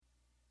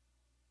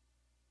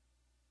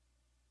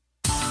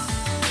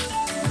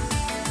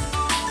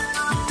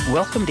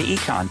Welcome to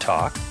Econ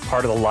Talk,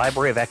 part of the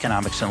Library of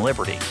Economics and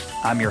Liberty.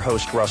 I'm your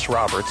host, Russ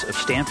Roberts of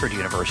Stanford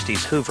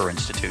University's Hoover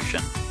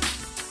Institution.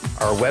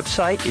 Our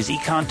website is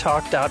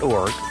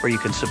econtalk.org, where you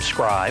can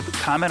subscribe,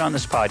 comment on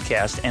this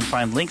podcast, and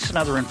find links and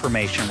other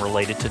information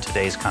related to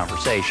today's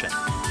conversation.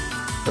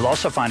 You'll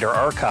also find our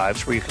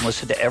archives where you can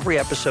listen to every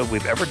episode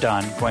we've ever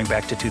done going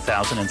back to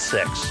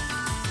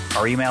 2006.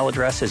 Our email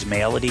address is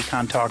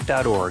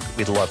mail@econtalk.org.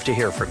 We'd love to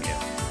hear from you.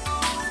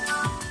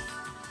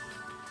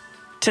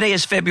 Today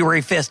is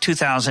February 5th,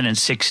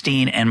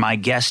 2016, and my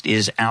guest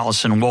is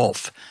Alison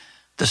Wolfe,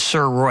 the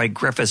Sir Roy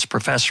Griffiths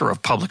Professor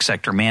of Public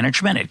Sector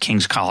Management at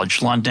King's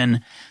College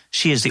London.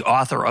 She is the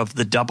author of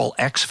The Double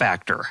X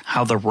Factor,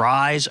 How the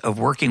Rise of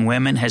Working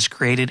Women Has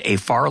Created a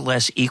Far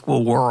Less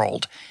Equal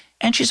World.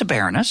 And she's a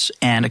Baroness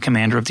and a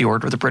Commander of the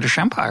Order of the British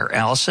Empire.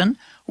 Alison,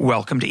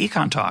 welcome to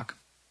Econ Talk.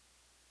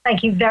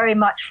 Thank you very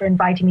much for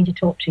inviting me to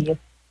talk to you.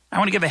 I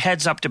want to give a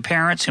heads up to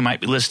parents who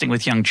might be listening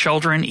with young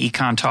children.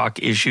 Econ Talk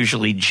is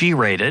usually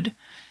G-rated.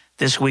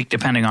 This week,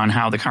 depending on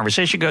how the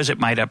conversation goes, it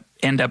might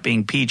end up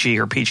being PG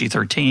or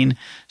PG-13.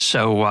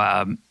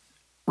 So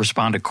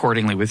respond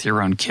accordingly with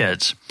your own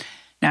kids.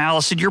 Now,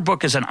 Alison, your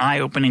book is an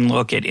eye-opening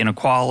look at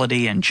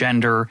inequality and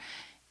gender.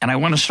 And I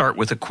want to start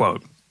with a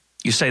quote.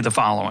 You say the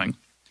following: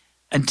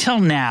 "Until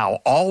now,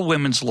 all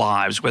women's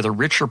lives, whether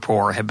rich or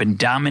poor, have been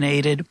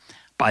dominated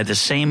by the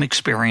same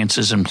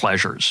experiences and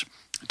pleasures.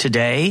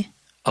 Today,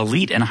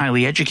 elite and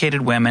highly educated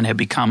women have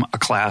become a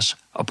class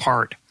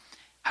apart.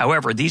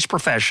 However, these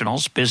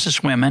professionals,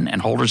 businesswomen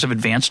and holders of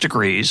advanced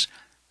degrees,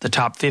 the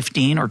top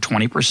 15 or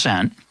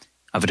 20%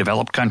 of a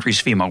developed country's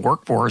female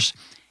workforce,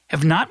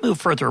 have not moved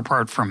further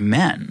apart from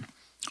men.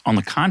 On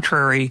the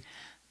contrary,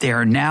 they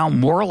are now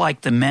more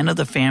like the men of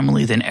the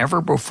family than ever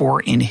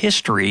before in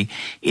history.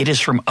 It is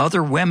from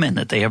other women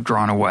that they have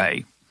drawn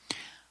away."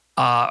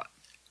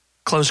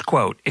 Close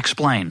quote.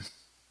 Explain.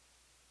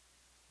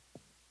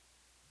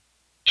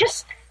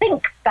 Just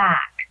think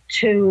back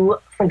to,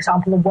 for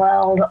example, the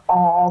world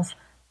of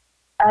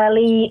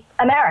early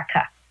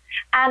America.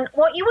 And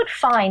what you would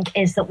find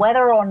is that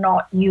whether or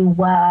not you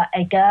were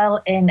a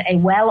girl in a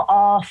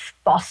well-off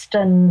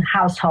Boston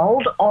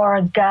household or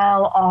a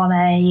girl on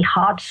a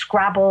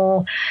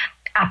hard-scrabble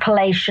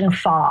Appalachian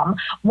farm,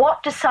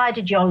 what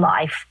decided your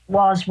life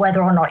was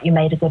whether or not you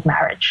made a good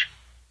marriage.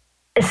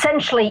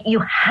 Essentially, you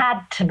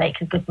had to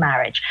make a good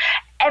marriage.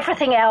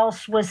 Everything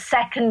else was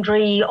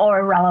secondary or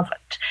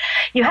irrelevant.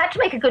 You had to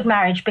make a good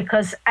marriage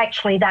because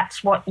actually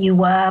that's what you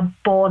were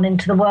born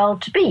into the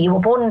world to be. You were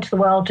born into the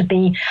world to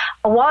be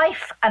a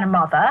wife and a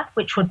mother,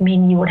 which would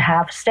mean you would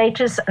have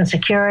status and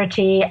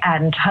security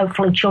and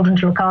hopefully children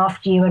to look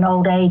after you in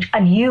old age,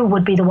 and you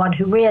would be the one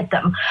who reared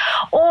them.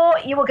 Or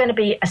you were going to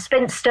be a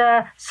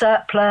spinster,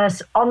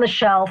 surplus, on the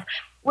shelf,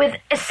 with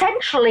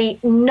essentially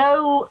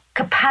no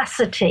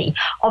capacity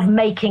of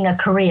making a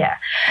career.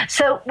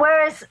 So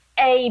whereas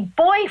a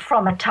boy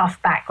from a tough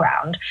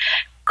background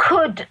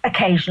could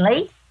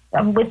occasionally,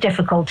 with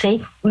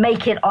difficulty,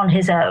 make it on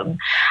his own,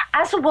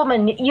 as a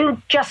woman,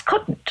 you just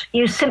couldn't.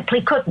 You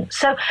simply couldn't.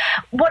 So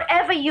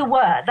whatever you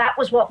were, that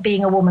was what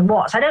being a woman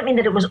was. I don't mean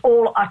that it was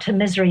all utter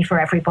misery for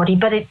everybody,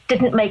 but it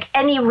didn't make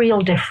any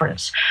real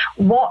difference.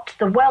 What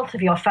the wealth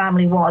of your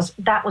family was,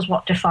 that was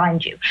what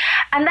defined you.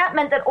 And that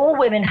meant that all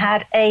women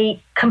had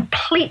a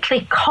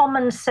completely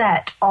common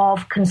set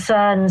of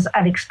concerns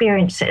and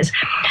experiences.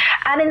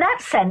 And in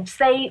that sense,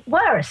 they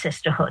were a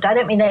sisterhood. I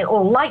don't mean they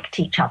all liked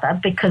each other,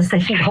 because they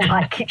didn't all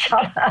like each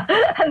other,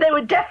 and they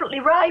were definitely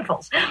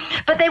rivals.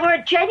 But they were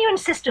a genuine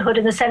sisterhood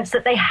in the sense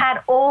that they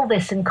had all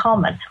this in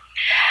common.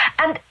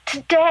 And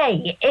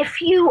today,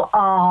 if you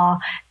are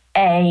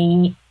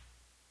a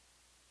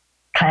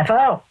clever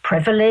or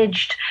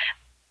privileged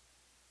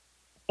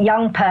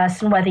young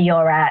person, whether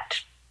you're at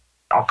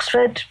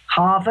Oxford,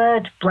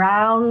 Harvard,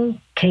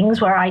 Brown,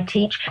 King's, where I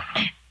teach,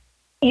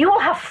 you will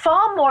have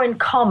far more in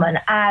common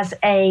as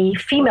a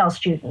female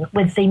student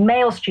with the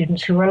male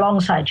students who are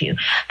alongside you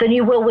than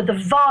you will with the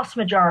vast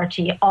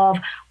majority of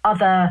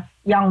other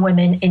young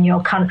women in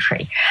your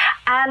country.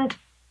 And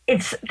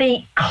it's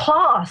the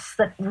class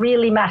that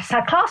really matters.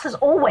 Now, class has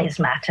always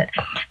mattered,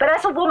 but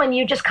as a woman,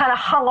 you just kind of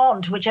hung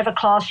on to whichever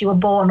class you were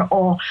born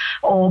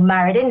or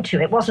married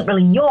into. It wasn't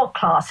really your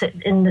class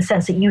in the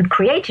sense that you'd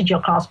created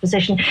your class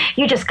position.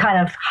 You just kind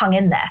of hung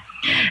in there.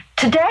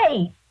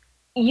 Today,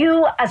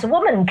 you as a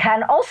woman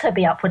can also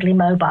be upwardly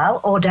mobile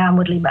or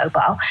downwardly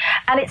mobile,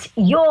 and it's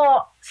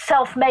your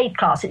self-made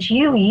class. It's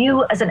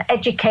you as an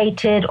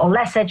educated or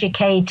less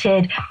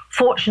educated,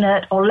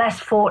 fortunate or less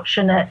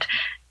fortunate,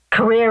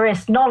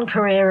 careerist,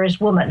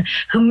 non-careerist woman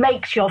who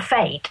makes your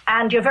fate.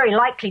 And you're very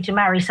likely to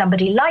marry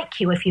somebody like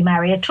you if you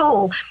marry at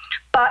all.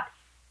 But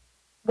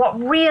what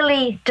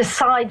really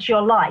decides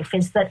your life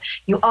is that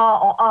you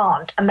are or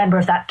aren't a member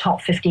of that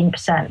top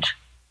 15%.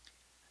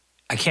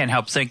 I can't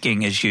help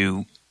thinking, as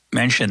you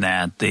mention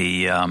that,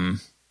 the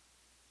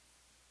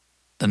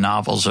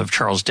novels of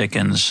Charles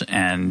Dickens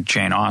and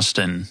Jane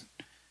Austen,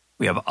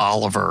 we have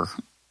Oliver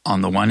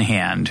on the one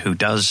hand, who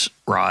does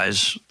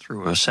rise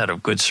through a set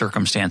of good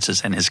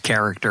circumstances and his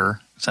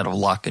character, a set of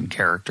luck and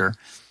character,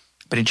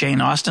 But in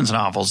Jane Austen's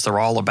novels, they're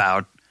all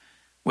about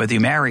whether you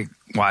marry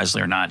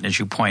wisely or not. And as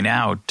you point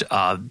out,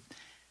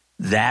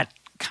 that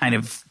kind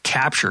of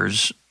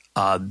captures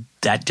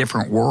that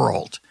different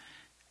world.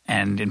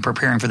 And in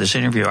preparing for this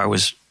interview, I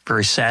was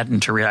very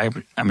saddened to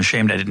read, I'm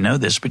ashamed I didn't know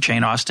this, but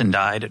Jane Austen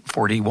died at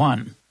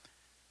 41.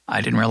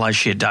 I didn't realize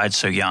she had died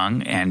so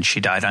young, and she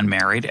died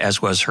unmarried,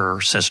 as was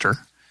her sister.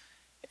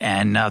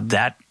 And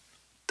that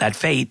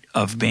fate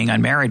of being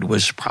unmarried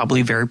was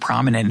probably very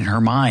prominent in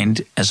her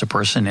mind as a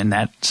person in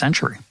that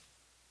century.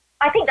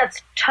 I think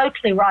that's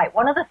totally right.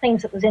 One of the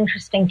things that was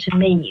interesting to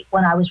me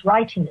when I was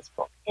writing this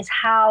book is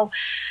how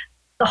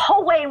the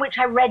whole way in which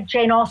I read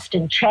Jane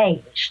Austen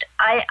changed.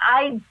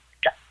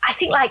 I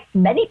think, like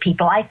many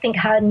people, I think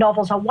her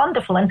novels are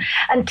wonderful. And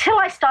until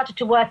I started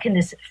to work in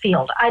this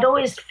field, I'd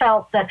always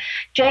felt that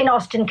Jane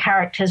Austen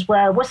characters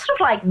were sort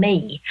of like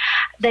me.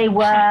 They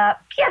were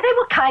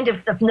kind of,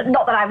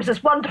 not that I was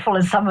as wonderful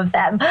as some of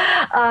them.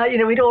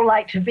 We'd all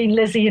like to have been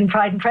Lizzie in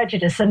Pride and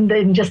Prejudice,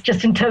 and just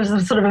in terms of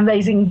the sort of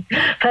amazing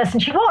person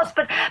she was.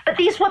 But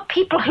these were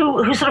people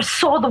who sort of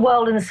saw the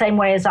world in the same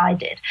way as I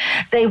did.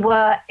 They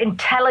were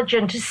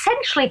intelligent,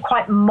 essentially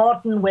quite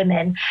modern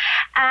women,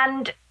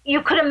 and you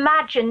could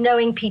imagine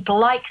knowing people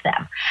like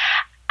them.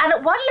 And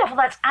at one level,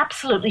 that's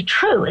absolutely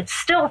true. It's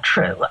still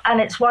true. And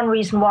it's one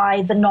reason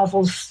why the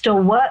novels still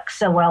work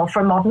so well for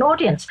a modern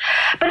audience.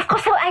 But of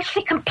course, they were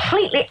actually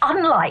completely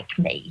unlike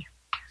me.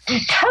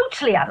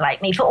 Totally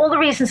unlike me, for all the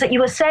reasons that you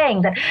were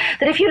saying, that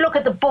if you look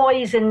at the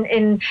boys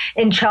in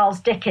Charles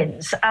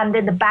Dickens and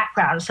in the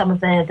background, some of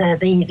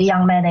the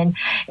young men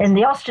in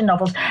the Austen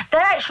novels, they're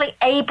actually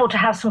able to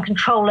have some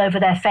control over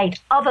their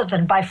fate other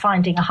than by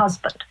finding a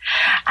husband.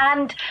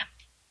 And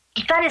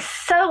that is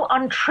so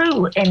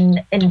untrue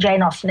in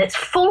Jane Austen. It's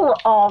full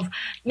of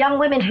young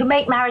women who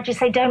make marriages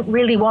they don't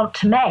really want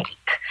to make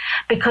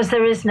because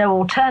there is no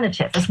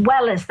alternative, as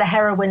well as the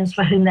heroines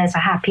for whom there's a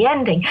happy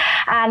ending,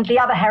 and the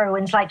other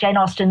heroines like Jane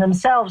Austen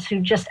themselves who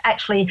just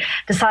actually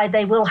decide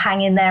they will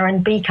hang in there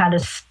and be kind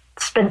of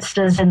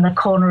spinsters in the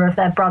corner of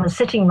their brother's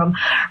sitting room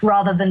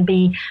rather than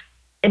be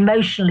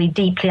emotionally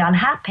deeply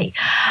unhappy.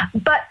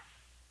 But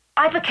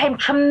I became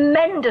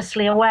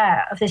tremendously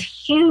aware of this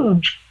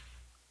huge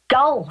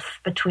gulf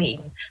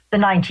between the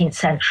 19th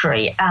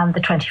century and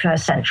the 21st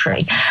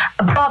century,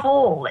 above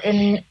all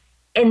in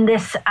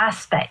this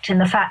aspect, in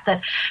the fact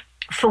that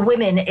for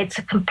women it's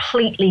a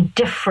completely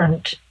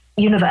different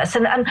universe,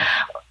 and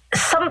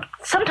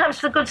sometimes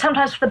for the good,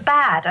 sometimes for the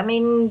bad. I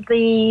mean,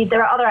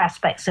 there are other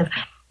aspects of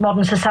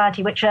modern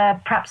society which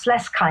are perhaps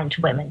less kind to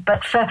women,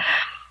 but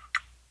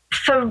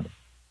for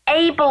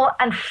able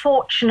and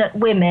fortunate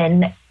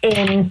women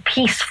in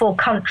peaceful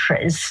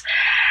countries,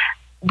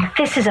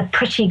 this is a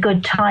pretty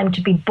good time to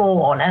be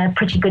born and a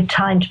pretty good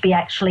time to be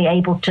actually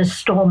able to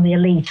storm the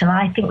elite. And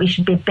I think we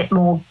should be a bit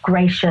more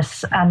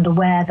gracious and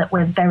aware that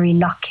we're very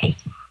lucky.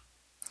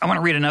 I want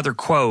to read another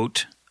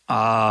quote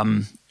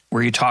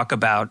where you talk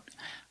about,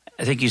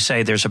 I think you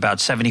say there's about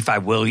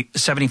 75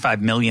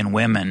 million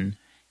women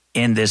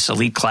in this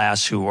elite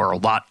class who are a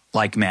lot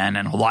like men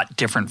and a lot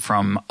different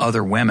from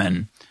other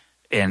women.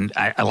 And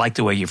I like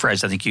the way you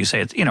phrase it. I think you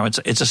say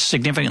it's a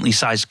significantly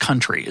sized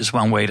country is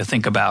one way to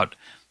think about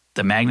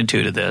the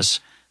magnitude of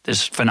this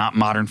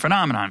modern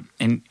phenomenon.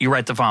 And you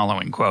write the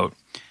following, quote,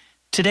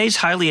 "Today's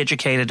highly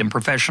educated and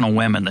professional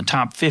women, the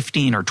top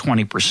 15 or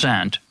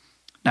 20%,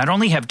 not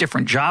only have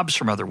different jobs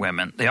from other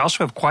women, they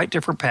also have quite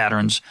different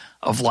patterns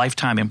of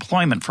lifetime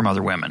employment from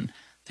other women.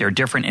 They are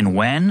different in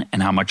when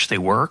and how much they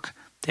work.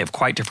 They have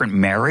quite different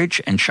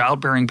marriage and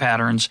childbearing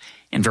patterns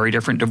and very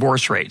different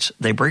divorce rates.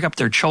 They bring up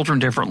their children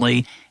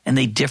differently, and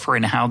they differ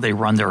in how they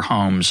run their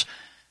homes."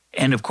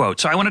 End of quote.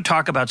 So I want to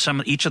talk about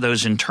each of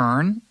those in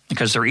turn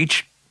because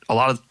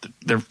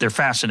they're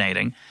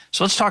fascinating.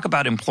 So let's talk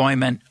about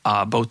employment,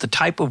 both the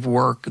type of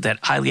work that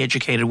highly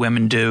educated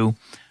women do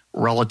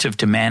relative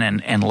to men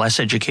and less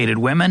educated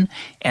women,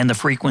 and the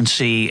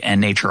frequency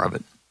and nature of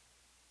it.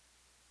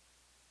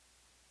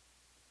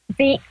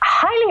 The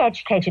highly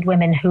educated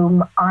women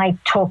whom I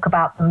talk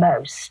about the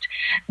most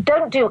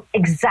don't do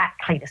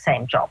exactly the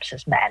same jobs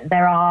as men.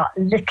 There are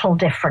little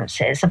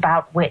differences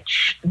about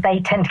which they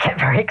tend to get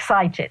very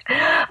excited,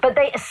 but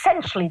they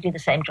essentially do the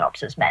same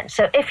jobs as men.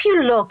 So if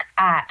you look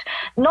at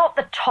not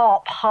the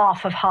top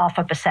half of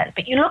 0.5%,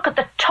 but you look at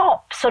the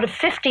top sort of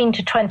 15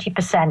 to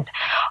 20%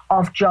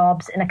 of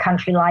jobs in a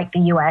country like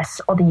the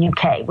US or the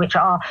UK, which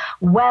are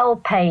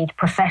well-paid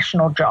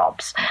professional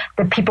jobs,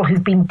 the people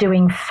who've been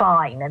doing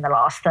fine in the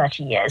last 30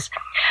 years.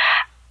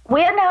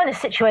 We are now in a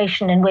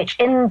situation in which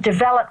in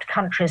developed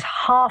countries,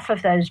 half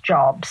of those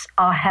jobs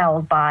are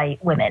held by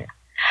women.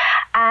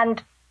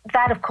 And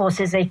that, of course,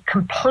 is a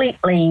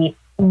completely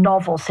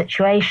novel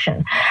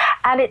situation.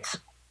 And it's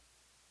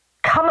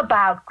come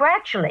about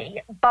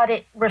gradually, but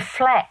it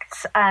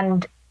reflects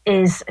and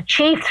is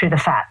achieved through the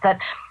fact that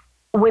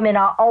women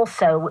are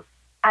also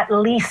at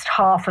least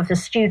half of the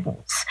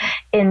students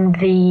in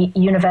the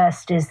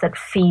universities that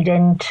feed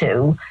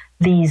into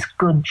these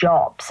good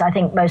jobs. I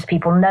think most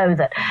people know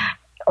that,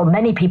 or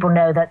many people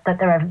know that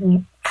there are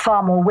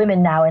far more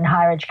women now in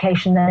higher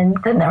education than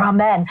there are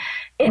men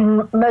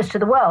in most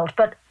of the world.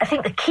 But I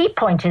think the key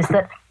point is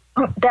that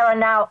there are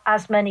now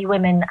as many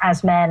women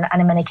as men,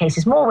 and in many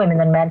cases more women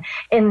than men,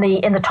 in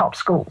the top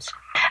schools.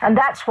 And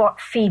that's what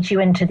feeds you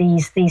into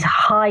these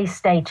high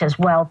status,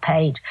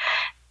 well-paid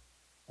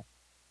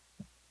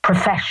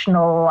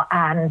professional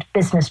and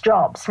business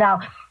jobs.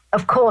 Now,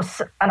 of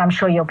course, and I'm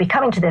sure you'll be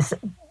coming to this,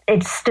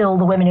 it's still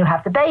the women who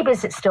have the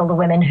babies, it's still the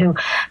women who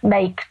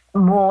make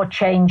more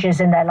changes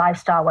in their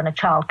lifestyle when a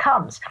child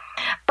comes.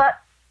 But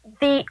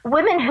the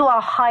women who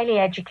are highly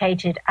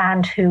educated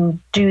and who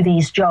do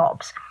these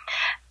jobs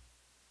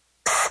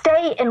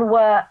stay in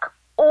work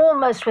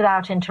almost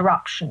without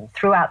interruption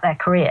throughout their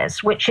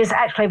careers, which is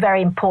actually a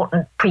very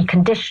important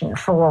precondition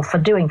for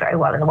doing very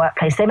well in the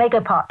workplace. They may go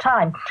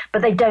part-time,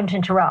 but they don't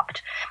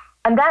interrupt.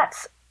 And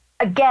that's,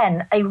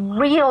 again, a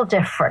real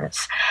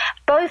difference,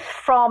 both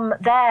from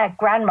their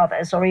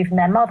grandmothers or even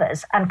their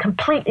mothers, and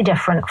completely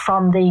different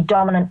from the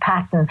dominant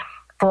pattern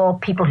for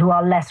people who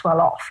are less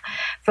well off,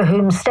 for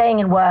whom staying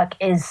in work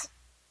is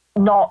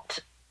not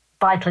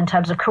vital in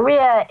terms of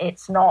career,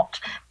 it's not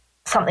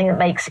something that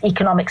makes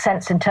economic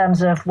sense in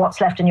terms of what's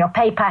left in your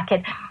pay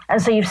packet.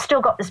 And so you've still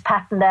got this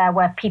pattern there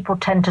where people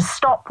tend to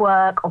stop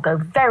work or go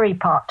very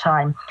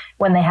part-time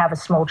when they have a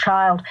small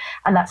child,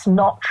 and that's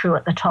not true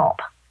at the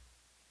top.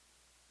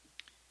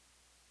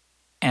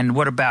 And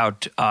what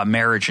about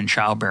marriage and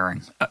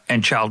childbearing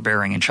and child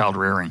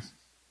rearing?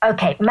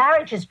 Okay,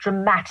 marriage is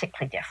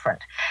dramatically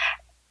different.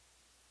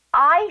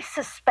 I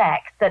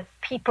suspect that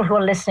people who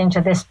are listening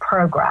to this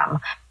program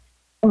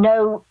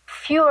know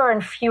fewer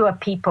and fewer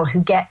people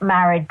who get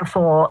married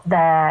before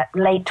their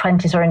late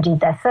 20s or indeed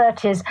their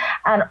 30s,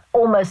 and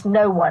almost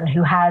no one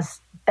who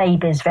has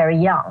babies very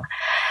young.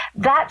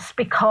 That's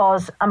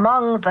because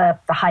among the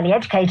highly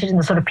educated and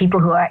the sort of people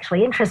who are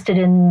actually interested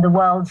in the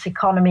world's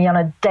economy on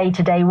a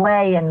day-to-day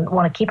way and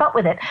want to keep up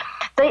with it,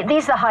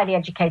 these are the highly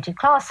educated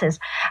classes.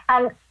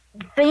 And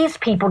these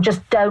people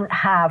just don't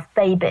have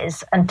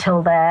babies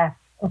until they're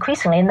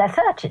increasingly in their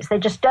 30s. They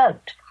just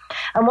don't.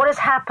 And what has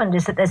happened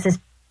is that there's this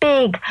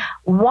big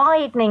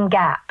widening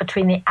gap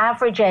between the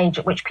average age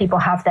at which people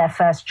have their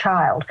first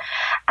child.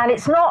 And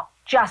it's not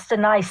just a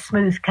nice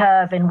smooth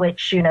curve in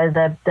which, you know,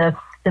 the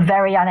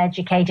very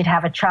uneducated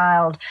have a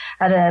child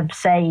at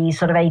say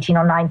sort of 18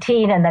 or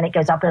 19, and then it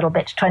goes up a little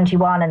bit to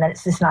 21, and then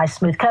it's this nice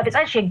smooth curve. It's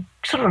actually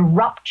sort of a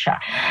rupture.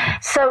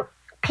 So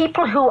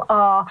people who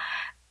are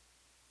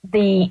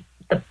the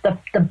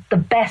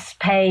best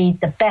paid,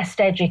 the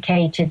best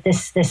educated,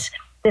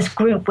 this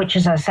group, which,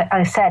 as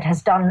I said,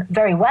 has done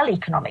very well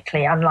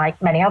economically,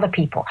 unlike many other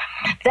people,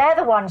 they're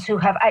the ones who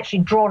have actually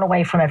drawn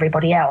away from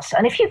everybody else.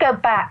 And if you go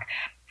back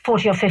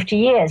 40 or 50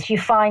 years, you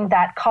find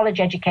that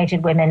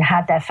college-educated women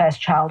had their first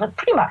child at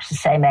pretty much the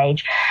same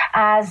age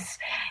as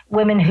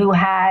women who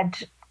had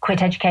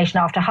quit education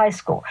after high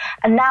school.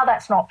 And now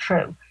that's not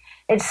true.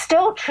 It's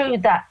still true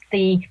that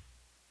the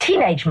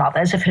teenage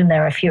mothers, of whom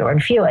there are fewer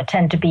and fewer,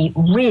 tend to be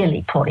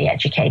really poorly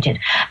educated.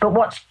 But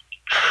what's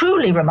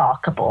truly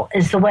remarkable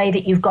is the way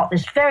that you've got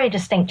this very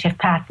distinctive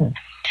pattern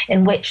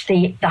in which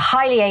the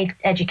highly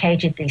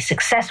educated, the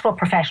successful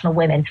professional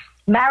women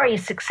marry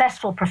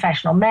successful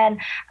professional men,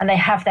 and they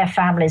have their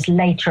families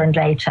later and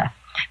later,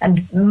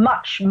 and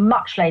much,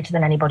 much later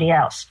than anybody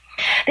else.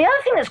 The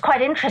other thing that's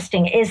quite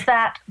interesting is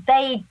that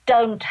they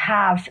don't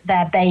have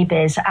their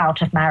babies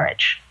out of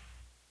marriage.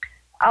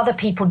 Other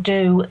people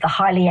do, the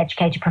highly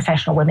educated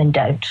professional women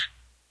don't.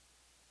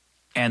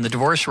 And the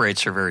divorce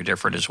rates are very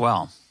different as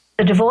well.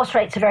 The divorce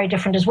rates are very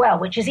different as well,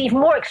 which is even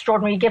more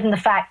extraordinary given the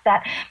fact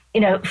that,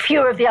 you know,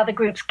 fewer of the other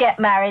groups get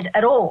married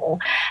at all.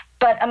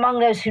 But among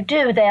those who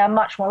do, they are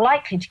much more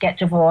likely to get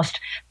divorced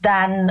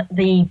than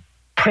the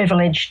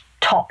privileged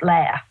top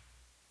layer.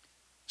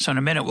 So in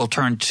a minute, we'll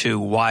turn to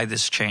why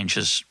this change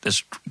is,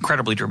 this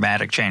incredibly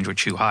dramatic change,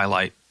 which you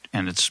highlight,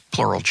 and it's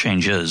plural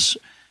changes,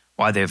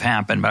 why they've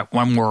happened. But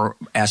one more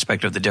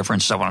aspect of the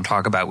difference I want to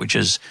talk about,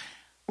 which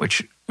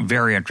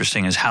very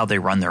interesting, is how they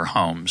run their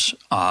homes.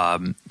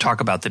 Talk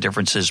about the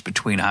differences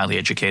between highly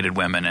educated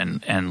women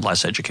and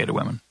less educated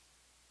women.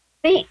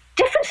 The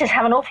differences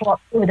have an awful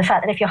lot to do with the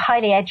fact that if you're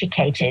highly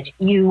educated,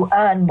 you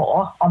earn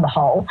more on the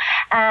whole,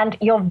 and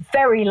you're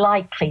very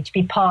likely to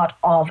be part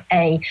of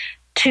a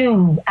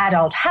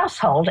two-adult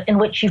household in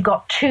which you've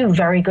got two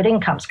very good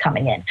incomes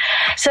coming in.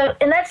 So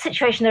in that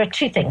situation, there are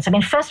two things. I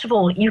mean, first of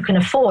all, you can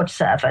afford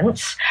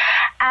servants,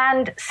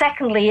 and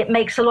secondly, it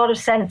makes a lot of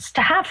sense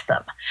to have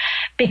them,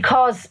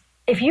 because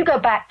if you go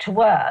back to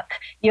work,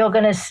 you're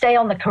going to stay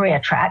on the career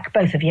track,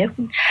 both of you.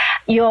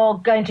 You're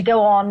going to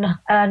go on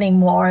earning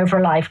more over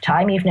a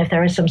lifetime, even if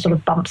there is some sort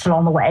of bumps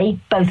along the way,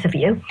 both of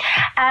you.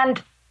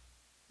 And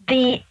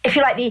the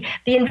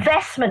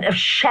investment of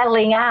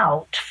shelling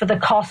out for the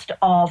cost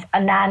of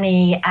a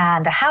nanny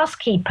and a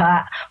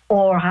housekeeper,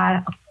 or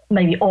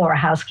a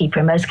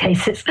housekeeper in most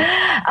cases,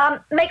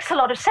 makes a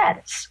lot of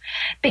sense.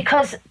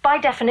 Because by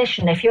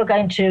definition, if you're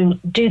going to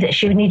do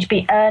this, you need to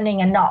be earning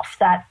enough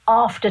that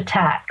after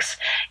tax,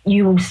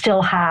 you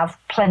still have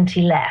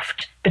plenty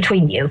left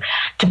between you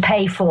to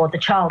pay for the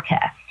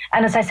childcare.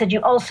 And as I said,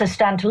 you also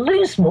stand to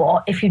lose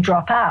more if you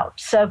drop out.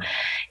 So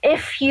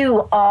if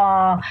you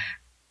are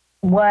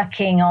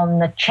working on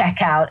the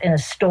checkout in a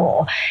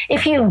store,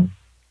 if you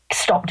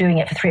stop doing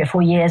it for 3 or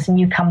 4 years and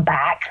you come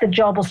back, the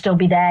job will still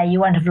be there. You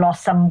won't have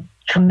lost some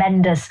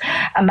tremendous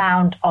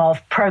amount of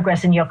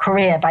progress in your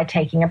career by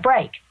taking a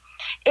break.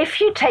 If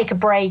you take a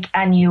break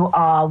and you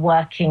are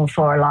working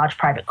for a large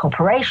private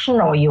corporation,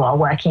 or you are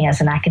working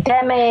as an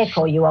academic,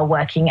 or you are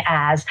working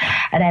as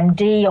an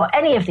MD, or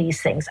any of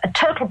these things, a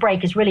total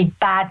break is really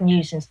bad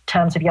news in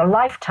terms of your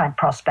lifetime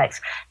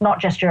prospects, not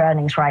just your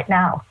earnings right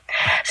now.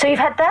 So you've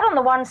had that on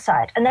the one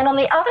side. And then on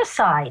the other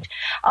side,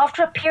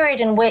 after a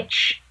period in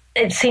which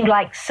it seemed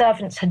like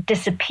servants had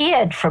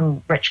disappeared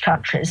from rich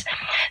countries,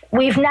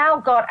 we've now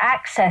got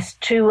access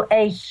to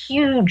a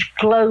huge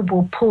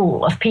global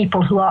pool of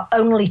people who are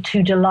only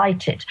too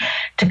delighted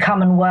to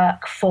come and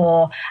work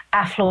for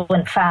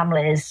affluent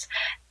families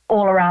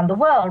all around the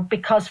world,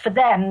 because for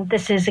them,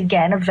 this is,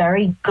 again, a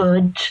very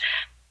good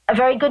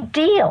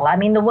deal. I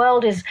mean, the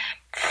world is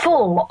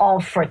full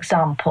of, for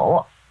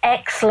example,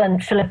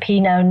 excellent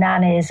Filipino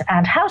nannies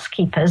and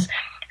housekeepers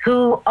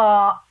who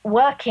are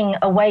working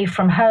away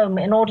from home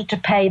in order to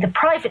pay the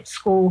private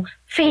school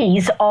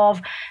fees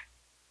of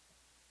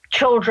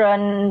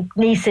children,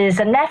 nieces,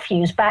 and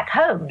nephews back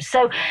home.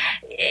 So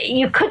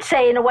you could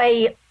say, in a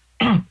way,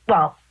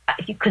 well,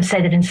 you could say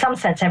that in some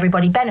sense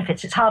everybody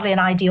benefits. It's hardly an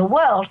ideal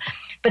world,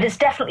 but it's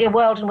definitely a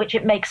world in which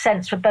it makes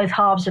sense for both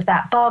halves of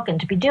that bargain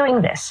to be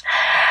doing this.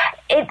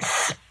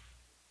 It's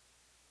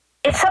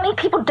something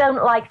people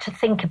don't like to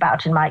think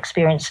about, in my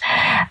experience.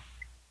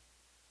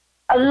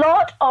 A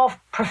lot of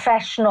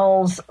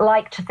professionals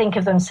like to think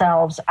of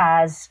themselves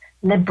as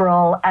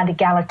liberal and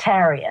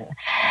egalitarian.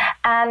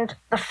 And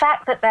the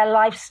fact that their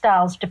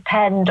lifestyles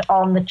depend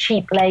on the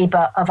cheap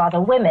labor of other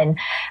women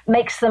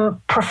makes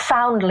them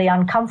profoundly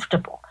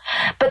uncomfortable.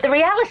 But the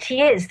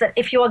reality is that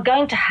if you are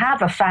going to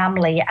have a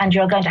family and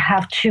you're going to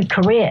have 2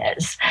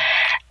 careers,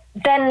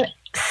 then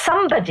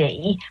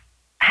somebody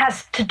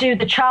has to do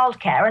the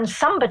childcare, and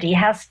somebody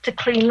has to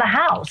clean the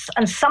house,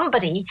 and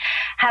somebody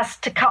has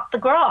to cut the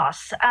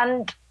grass,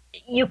 and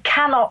you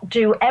cannot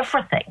do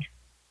everything.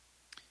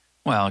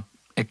 Well,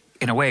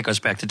 in a way, it goes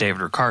back to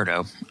David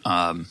Ricardo.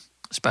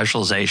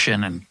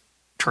 Specialization and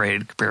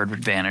trade comparative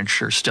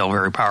advantage are still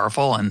very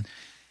powerful, and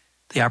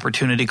the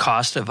opportunity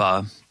cost of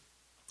a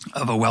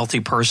wealthy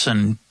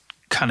person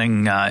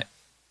cutting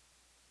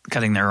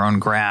their own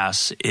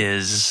grass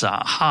is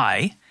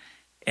high.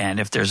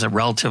 And if there's a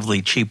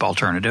relatively cheap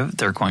alternative,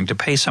 they're going to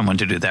pay someone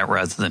to do that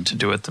rather than to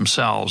do it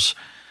themselves.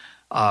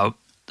 The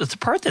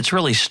part that's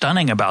really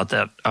stunning about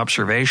that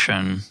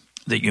observation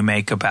that you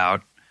make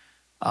about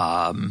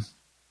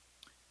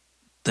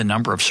the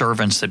number of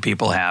servants that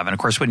people have, and of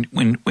course, when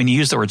you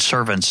use the word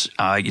servants,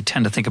 you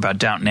tend to think about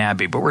Downton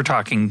Abbey, but we're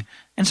talking,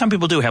 and some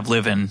people do have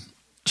live-in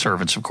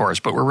servants, of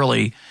course, but we're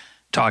really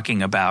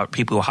talking about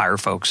people who hire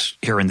folks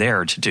here and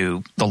there to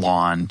do the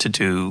lawn, to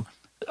do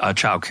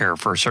childcare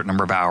for a certain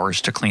number of hours,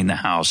 to clean the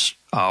house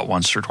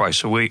once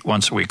a week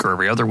or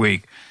every other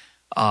week.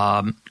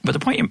 But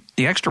the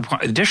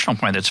additional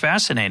point that's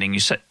fascinating, you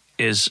said,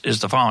 is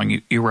the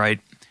following. You write,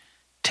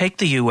 take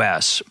the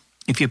U.S.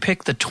 If you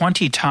pick the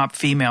 20 top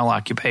female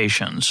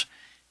occupations,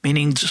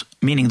 meaning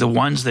the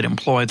ones that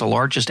employ the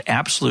largest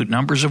absolute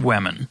numbers of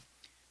women,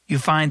 you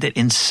find that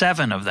in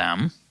 7 of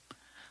them,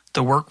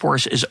 the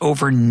workforce is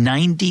over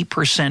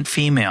 90%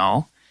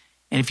 female.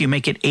 And if you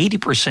make it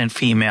 80%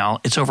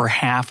 female, it's over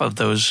half of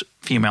those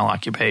female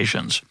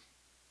occupations.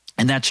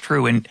 And that's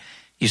true. And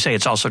you say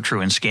it's also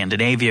true in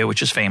Scandinavia,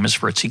 which is famous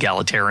for its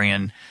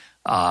egalitarian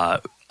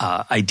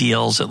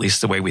ideals, at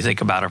least the way we think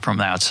about it from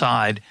the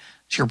outside.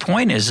 So your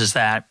point is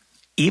that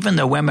even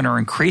though women are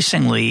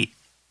increasingly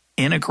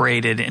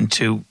integrated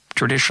into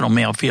traditional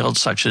male fields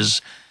such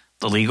as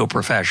the legal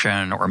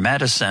profession or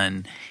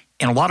medicine,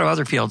 in a lot of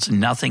other fields,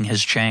 nothing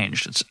has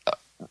changed. It's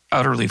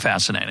utterly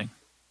fascinating.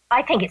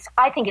 I think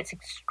it's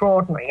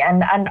extraordinary,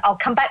 and I'll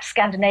come back to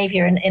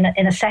Scandinavia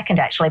in a second,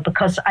 actually,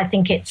 because I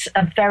think it's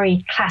a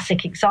very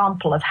classic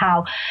example of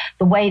how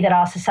the way that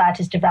our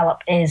societies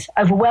develop is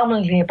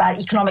overwhelmingly about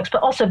economics,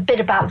 but also a bit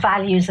about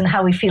values and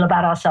how we feel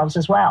about ourselves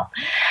as well.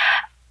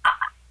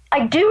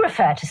 I do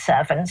refer to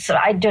servants.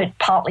 I do it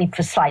partly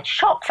for slight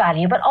shock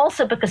value, but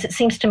also because it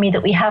seems to me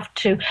that we have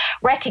to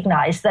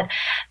recognize that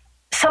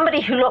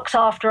somebody who looks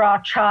after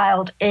our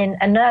child in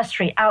a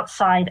nursery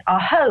outside our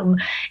home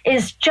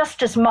is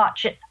just as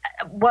much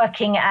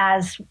working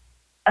as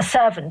a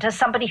servant as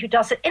somebody who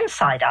does it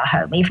inside our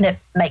home, even if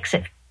it makes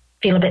it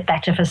feel a bit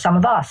better for some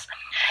of us.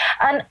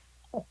 And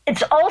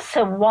it's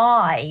also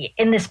why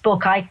in this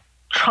book I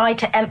try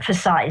to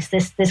emphasize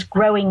this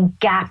growing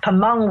gap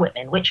among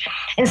women, which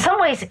in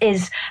some ways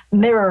is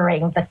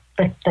mirroring the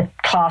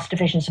class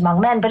divisions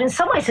among men, but in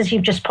some ways, as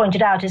you've just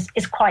pointed out,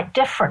 is quite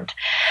different.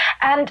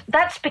 And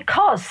that's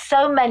because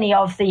so many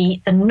of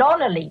the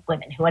non-elite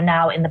women who are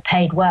now in the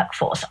paid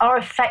workforce are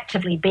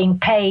effectively being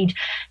paid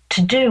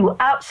to do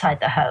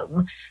outside the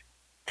home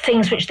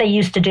things which they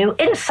used to do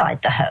inside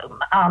the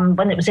home.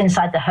 When it was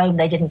inside the home,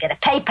 they didn't get a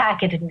pay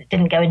packet, it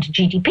didn't go into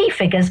GDP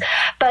figures,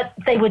 but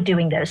they were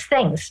doing those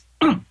things.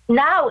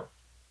 Now,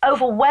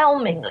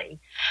 overwhelmingly,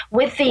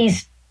 with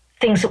these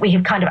things that we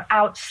have kind of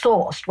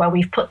outsourced, where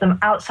we've put them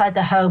outside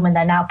the home and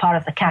they're now part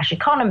of the cash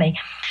economy,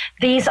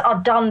 these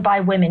are done by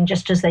women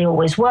just as they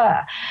always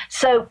were.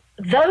 So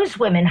those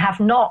women have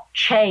not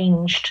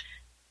changed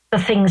the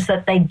things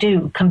that they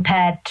do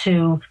compared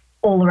to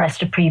all the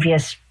rest of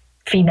previous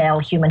female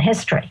human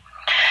history.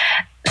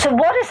 So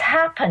what has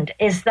happened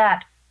is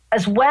that,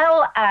 as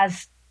well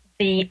as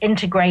the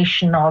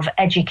integration of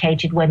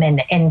educated women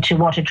into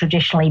what had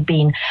traditionally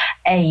been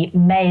a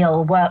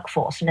male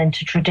workforce and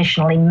into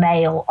traditionally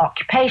male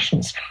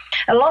occupations,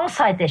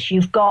 alongside this,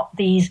 you've got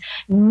these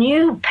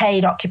new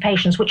paid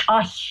occupations which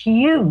are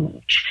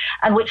huge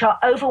and which are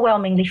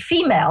overwhelmingly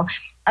female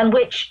and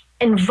which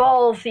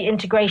involve the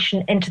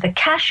integration into the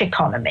cash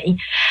economy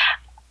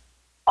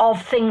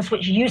of things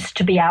which used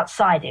to be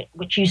outside it,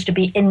 which used to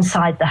be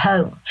inside the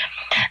home.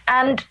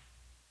 And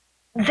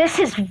this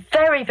is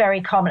very,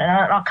 very common. And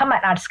I'll come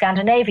back now to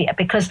Scandinavia,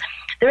 because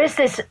there is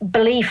this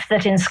belief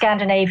that in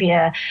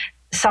Scandinavia,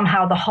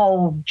 somehow the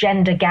whole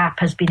gender gap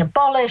has been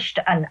abolished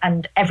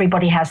and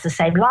everybody has the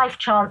same life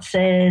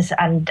chances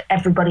and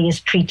everybody is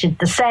treated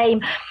the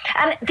same.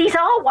 And these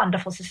are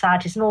wonderful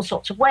societies in all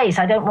sorts of ways.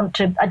 I don't want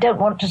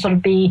to sort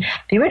of be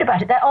rude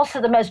about it. They're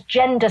also the most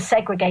gender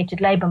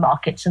segregated labor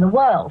markets in the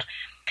world,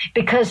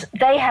 because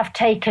they have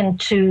taken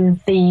to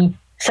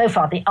so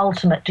far the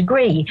ultimate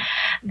degree,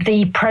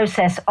 the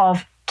process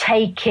of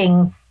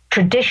taking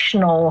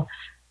traditional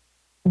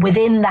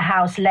within the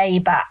house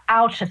labor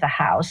out of the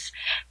house,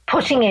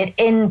 putting it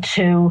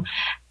into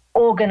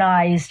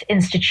organized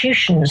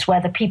institutions where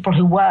the people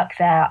who work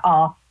there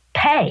are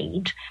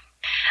paid,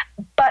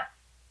 but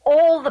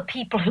all the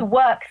people who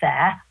work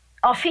there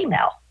are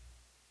female.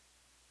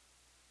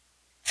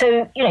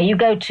 So,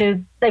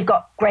 they've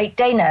got great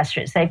day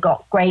nurseries, they've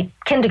got great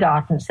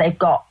kindergartens, they've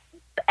got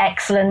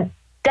excellent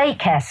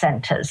daycare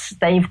centers,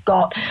 they've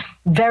got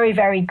very,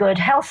 very good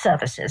health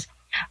services.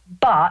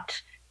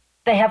 But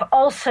they have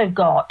also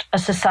got a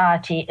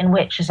society in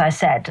which, as I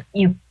said,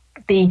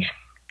 the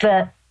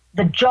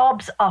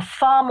jobs are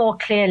far more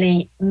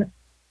clearly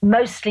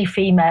mostly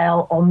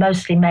female or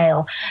mostly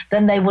male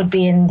than they would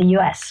be in the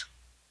US.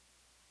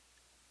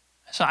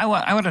 So I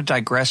want to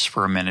digress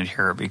for a minute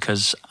here,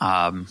 because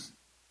I'm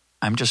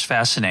just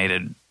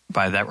fascinated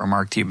by that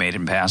remark that you made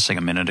in passing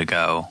a minute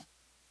ago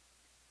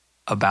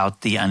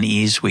about the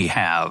unease we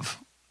have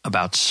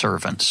about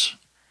servants.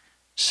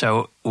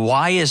 So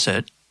why is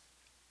it,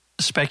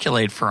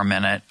 speculate for a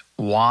minute,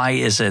 why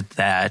is it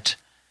that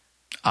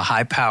a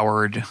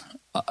high-powered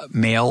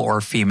male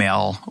or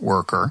female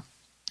worker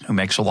who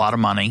makes a lot of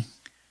money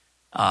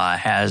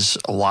has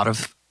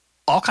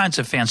all kinds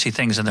of fancy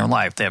things in their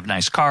life? They have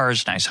nice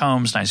cars, nice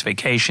homes, nice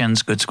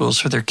vacations, good schools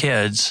for their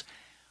kids.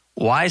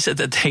 Why is it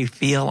that they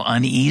feel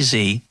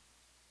uneasy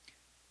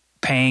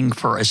paying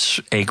for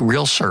a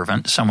real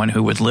servant, someone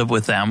who would live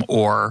with them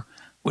or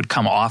would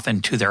come often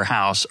to their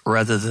house,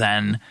 rather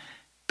than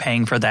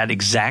paying for that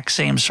exact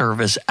same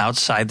service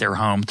outside their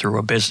home through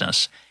a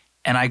business?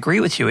 And I agree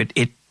with you.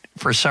 It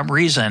for some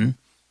reason,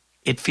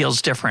 it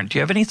feels different. Do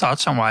you have any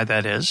thoughts on why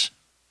that is?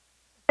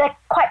 They're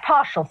quite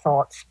partial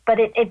thoughts, but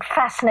it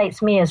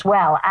fascinates me as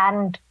well.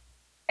 And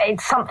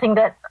it's something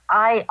that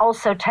I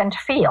also tend to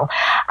feel.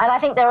 And I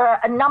think there are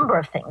a number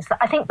of things.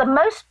 I think the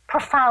most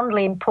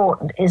profoundly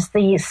important is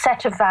the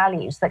set of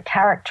values that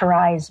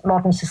characterize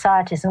modern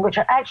societies and which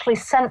are actually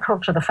central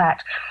to the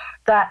fact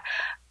that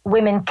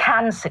women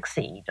can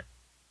succeed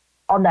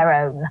on their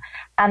own,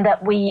 and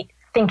that we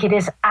think it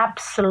is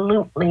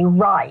absolutely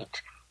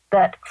right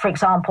that, for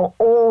example,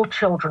 all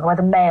children,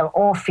 whether male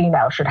or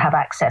female, should have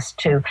access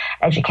to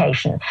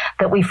education,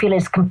 that we feel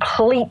is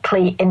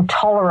completely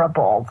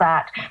intolerable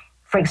that,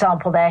 for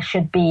example, there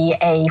should be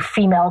a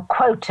female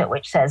quota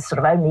which says sort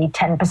of only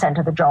 10%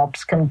 of the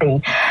jobs can be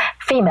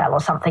female or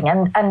something.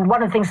 And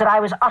one of the things that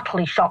I was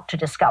utterly shocked to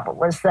discover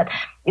was that,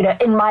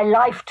 in my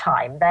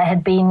lifetime, there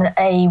had been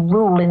a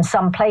rule in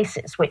some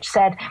places which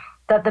said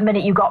that the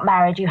minute you got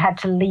married, you had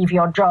to leave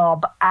your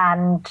job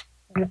and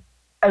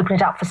open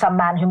it up for some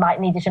man who might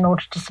need it in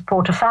order to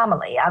support a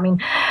family. I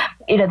mean,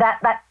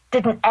 that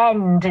didn't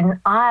end in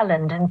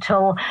Ireland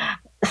until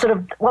sort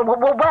of,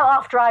 well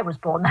after I was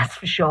born, that's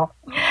for sure.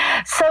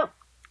 So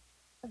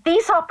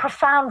these are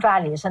profound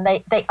values, and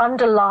they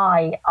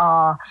underlie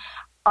our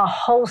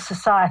whole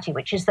society,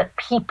 which is that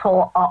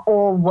people are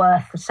all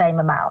worth the same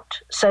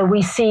amount. So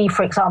we see,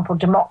 for example,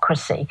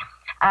 democracy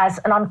as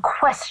an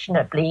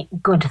unquestionably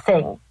good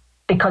thing,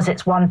 because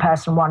it's one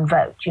person, one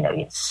vote.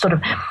 It's sort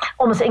of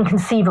almost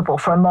inconceivable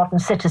for a modern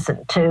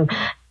citizen to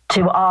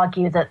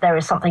argue that there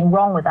is something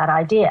wrong with that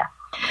idea.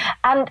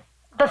 And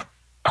the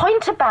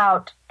point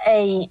about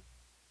a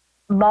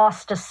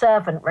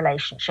master-servant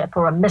relationship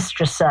or a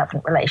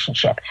mistress-servant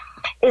relationship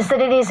is that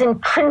it is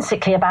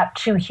intrinsically about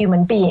two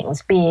human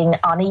beings being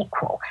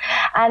unequal,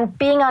 and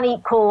being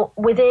unequal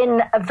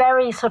within a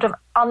very sort of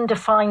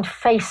undefined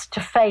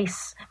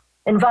face-to-face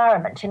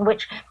environment in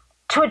which,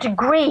 to a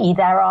degree,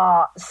 there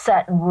are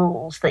certain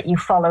rules that you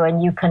follow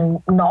and you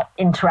can not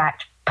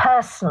interact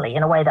personally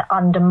in a way that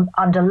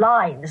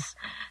underlines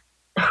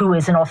who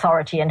is an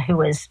authority and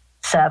who is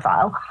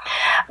servile.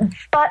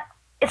 But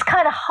it's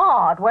kind of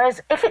hard,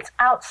 whereas if it's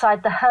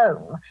outside the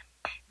home,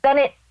 then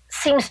it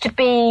seems to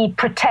be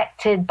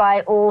protected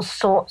by all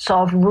sorts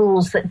of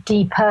rules that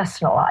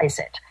depersonalize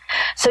it.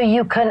 So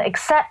you can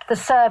accept the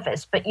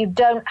service, but you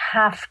don't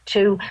have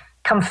to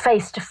come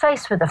face to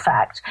face with the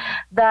fact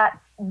that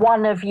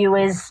one of you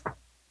is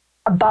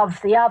above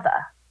the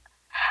other.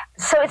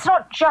 So it's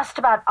not just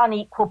about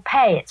unequal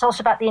pay, it's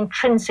also about the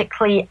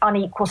intrinsically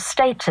unequal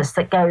status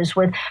that goes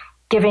with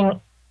giving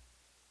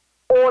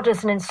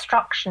orders and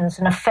instructions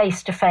in a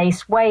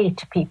face-to-face way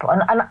to people.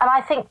 And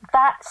I think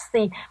that's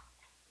the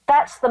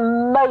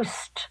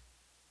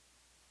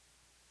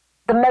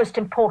most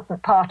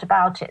important part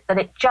about it, that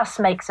it just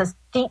makes us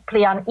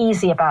deeply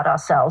uneasy about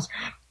ourselves,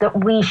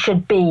 that we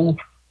should be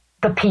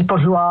the people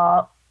who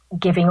are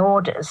giving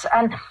orders.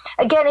 And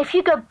again, if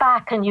you go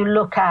back and you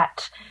look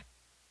at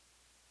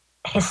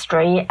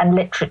history and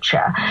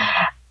literature,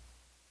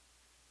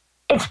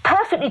 it's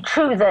perfectly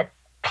true that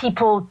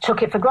people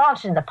took it for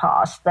granted in the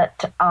past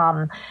that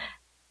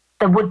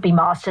there would be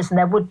masters and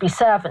there would be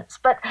servants,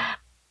 but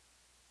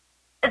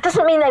it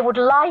doesn't mean they would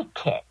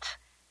like it.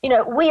 You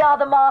know, we are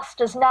the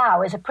masters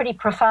now is a pretty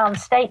profound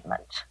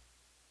statement.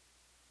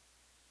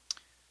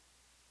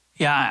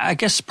 Yeah, I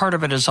guess part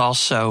of it is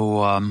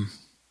also,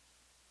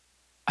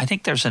 I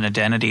think there's an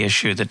identity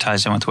issue that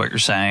ties in with what you're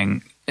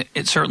saying.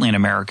 It's certainly in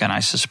America, and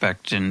I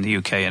suspect in the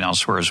UK and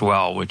elsewhere as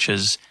well, which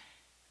is,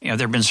 you know,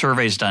 there have been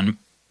surveys done.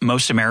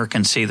 Most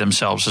Americans see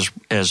themselves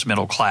as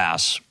middle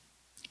class,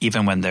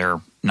 even when they're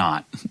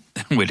not,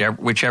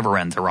 whichever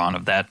end they're on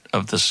of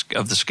the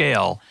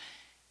scale.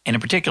 And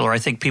in particular, I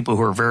think people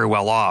who are very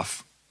well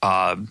off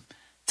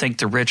think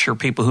the rich are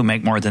people who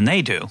make more than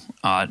they do,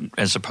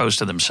 as opposed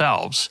to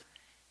themselves.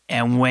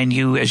 And when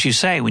you, as you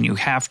say, when you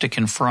have to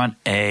confront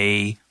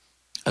a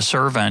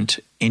servant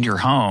in your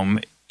home,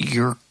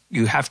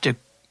 you have to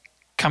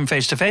come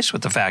face to face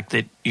with the fact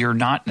that you're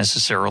not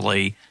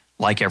necessarily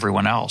like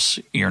everyone else.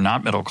 You're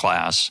not middle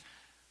class,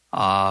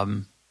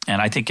 and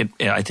I think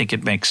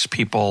it makes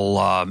people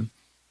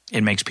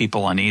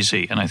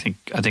uneasy. And I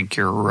think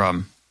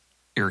you're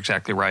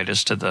exactly right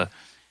as to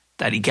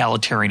that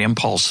egalitarian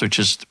impulse, which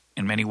is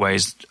in many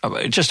ways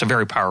just a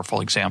very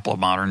powerful example of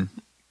modern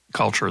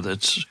culture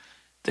that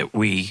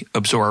we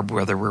absorb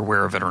whether we're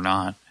aware of it or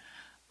not.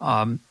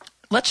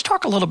 Let's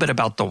talk a little bit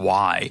about the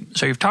why.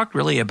 So you've talked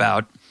really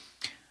about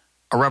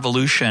a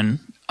revolution.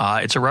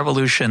 It's a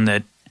revolution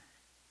that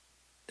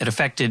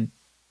affected,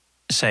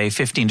 say,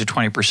 15 to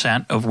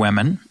 20% of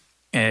women.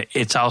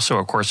 It's also,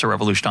 of course, a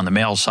revolution on the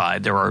male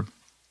side. There are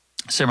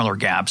similar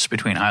gaps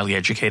between highly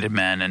educated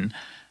men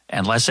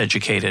and less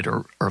educated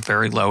or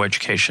very low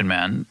education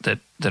men that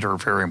are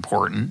very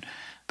important.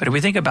 But if we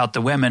think about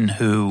the women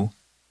who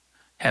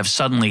have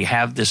suddenly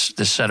have this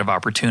set of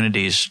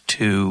opportunities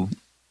to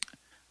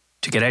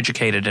get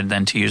educated and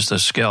then to use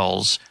those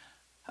skills,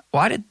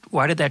 why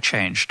did that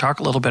change? Talk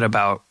a little bit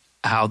about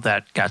how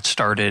that got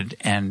started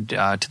and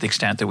to the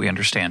extent that we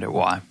understand it,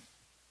 why.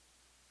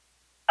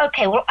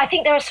 Okay, well, I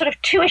think there are sort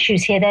of two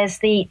issues here. There's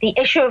the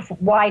issue of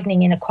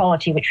widening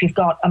inequality, which we've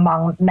got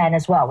among men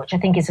as well, which I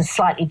think is a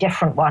slightly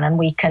different one, and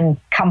we can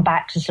come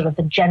back to sort of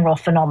the general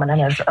phenomenon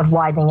of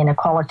widening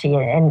inequality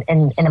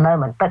in a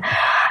moment. But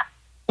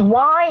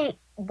why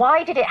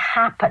did it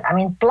happen? I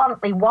mean,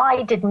 bluntly,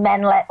 why did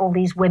men let all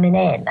these women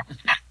in?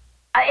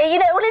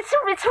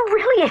 It's a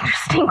really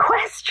interesting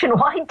question.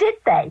 Why did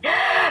they?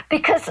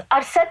 Because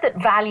I've said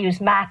that values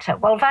matter.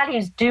 Well,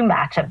 values do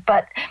matter,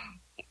 but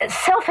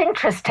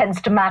self-interest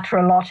tends to matter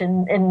a lot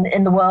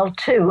in the world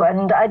too,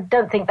 and I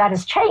don't think that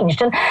has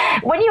changed. And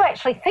when you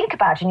actually think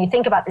about it, and you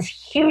think about this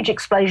huge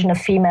explosion of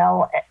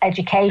female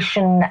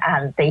education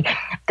and the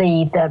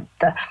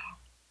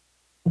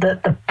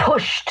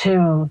push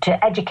to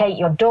educate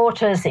your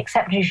daughters, the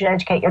acceptance you should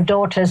educate your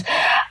daughters,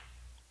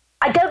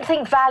 I don't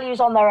think values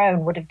on their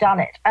own would have done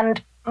it.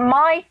 And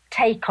my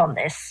take on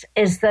this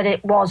is that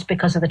it was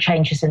because of the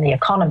changes in the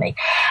economy,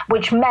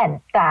 which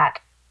meant that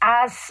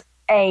as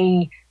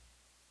a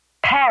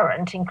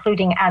parent,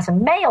 including as a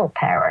male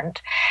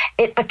parent,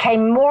 it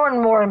became more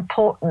and more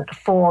important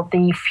for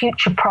the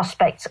future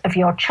prospects of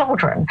your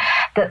children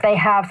that they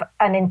have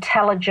an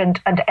intelligent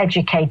and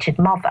educated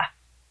mother.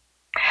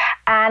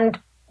 And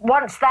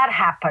once that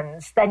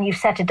happens, then you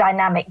set a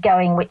dynamic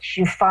going which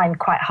you find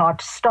quite hard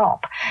to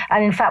stop.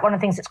 And in fact, one of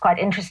the things that's quite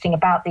interesting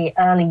about the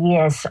early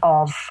years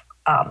of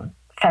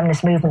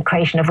feminist movement,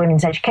 creation of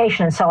women's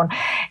education and so on,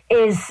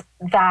 is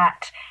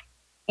that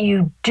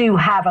you do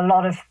have a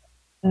lot of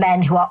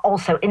men who are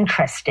also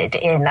interested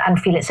in and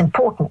feel it's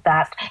important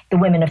that the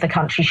women of the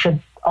country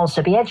should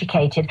also be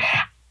educated.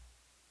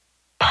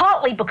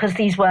 Partly because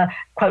these were,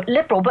 quote,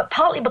 liberal, but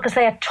partly because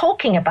they are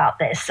talking about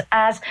this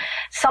as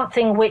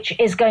something which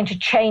is going to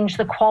change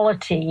the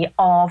quality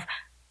of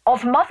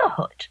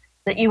motherhood,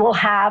 that you will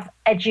have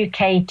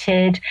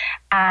educated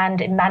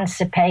and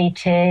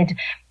emancipated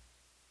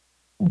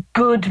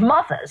good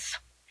mothers.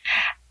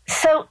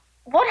 So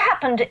what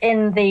happened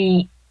in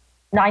the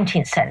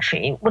 19th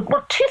century?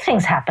 Well, two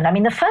things happened. I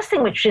mean, the first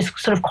thing, which is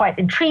sort of quite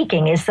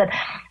intriguing, is that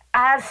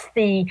as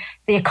the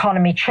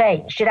economy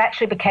changed, it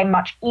actually became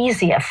much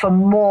easier for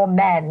more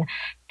men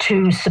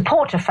to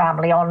support a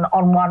family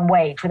on one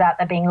wage without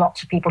there being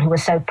lots of people who were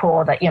so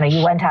poor that,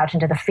 you went out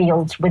into the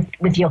fields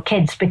with your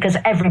kids because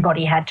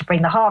everybody had to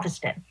bring the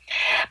harvest in.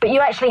 But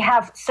you actually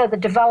have, the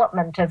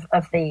development of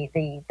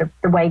the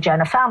wage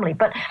earner family.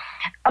 But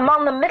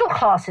among the middle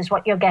classes,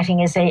 what you're getting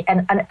is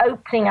an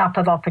opening up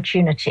of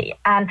opportunity.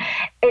 And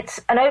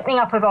it's an opening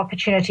up of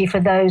opportunity for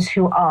those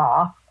who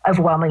are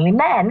overwhelmingly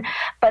men,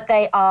 but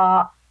they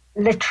are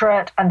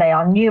literate and they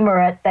are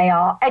numerate, they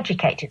are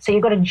educated. So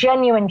you've got a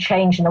genuine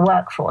change in the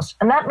workforce.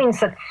 And that means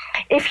that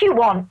if you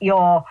want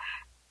your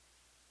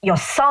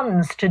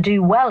sons to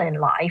do well in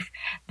life,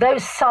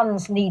 those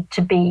sons need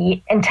to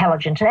be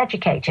intelligent and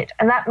educated.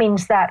 And that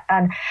means that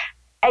an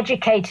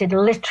educated,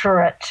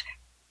 literate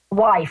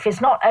wife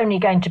is not only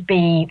going to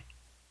be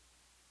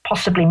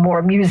possibly more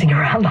amusing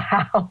around the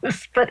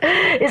house, but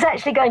is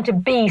actually going to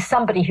be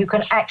somebody who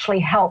can actually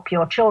help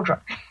your children.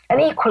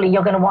 And equally,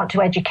 you're going to want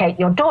to educate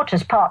your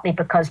daughters, partly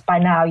because by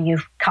now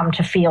you've come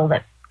to feel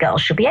that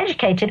girls should be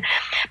educated,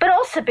 but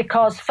also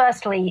because,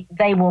 firstly,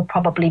 they will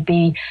probably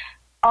be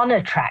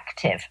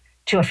unattractive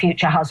to a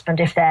future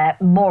husband if they're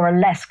more or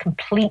less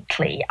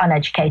completely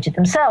uneducated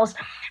themselves.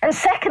 And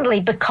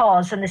secondly,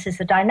 because, and this is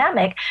the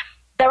dynamic,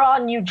 there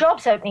are new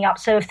jobs opening up.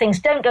 So if things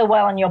don't go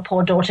well and your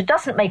poor daughter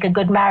doesn't make a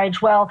good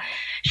marriage, well,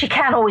 she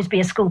can always be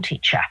a school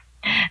teacher.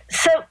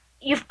 So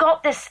you've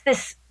got this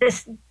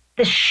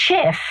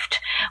shift,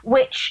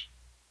 which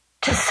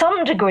to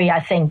some degree, I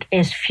think,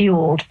 is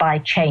fueled by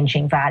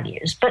changing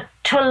values. But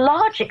to a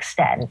large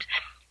extent,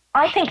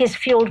 I think is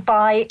fueled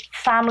by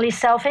family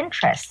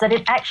self-interest, that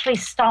it actually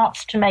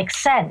starts to make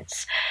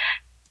sense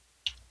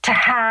to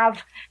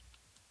have,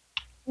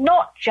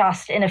 not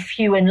just in a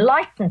few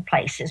enlightened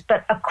places,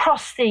 but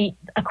across the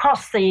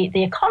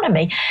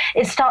economy,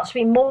 it starts to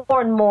be more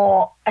and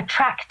more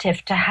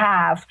attractive to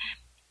have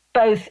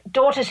both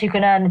daughters who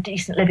can earn a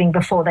decent living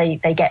before they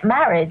get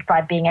married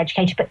by being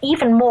educated, but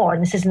even more,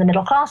 and this is in the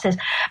middle classes,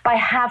 by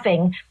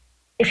having,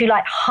 if you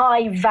like,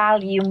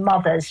 high-value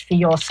mothers for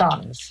your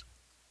sons.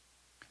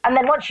 And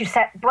then once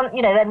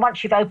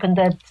you've opened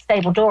the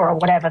stable door or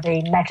whatever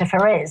the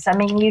metaphor is, I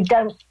mean, you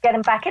don't get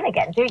them back in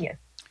again, do you?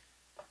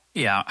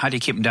 Yeah, how do you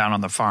keep them down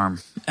on the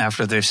farm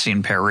after they've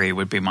seen Paris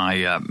would be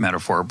my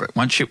metaphor. But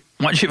once you've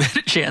had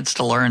a chance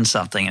to learn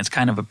something, it's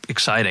kind of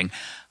exciting.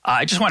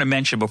 I just want to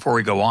mention before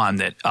we go on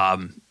that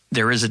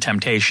there is a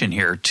temptation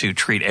here to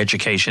treat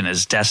education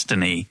as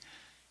destiny.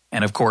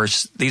 And, of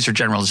course, these are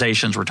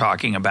generalizations we're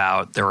talking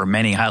about. There are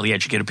many highly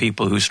educated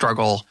people who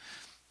struggle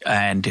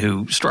and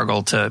who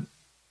struggle to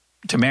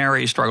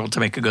marry, struggle to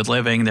make a good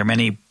living. There are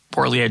many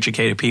poorly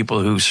educated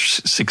people who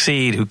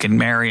succeed, who can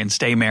marry and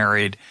stay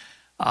married.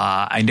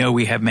 I know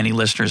we have many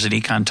listeners at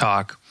Econ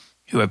Talk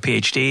who have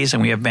PhDs,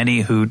 and we have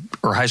many who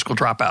are high school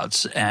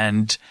dropouts.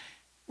 And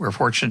we're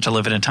fortunate to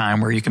live in a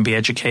time where you can be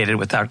educated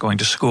without going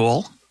to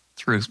school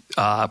through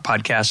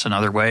podcasts and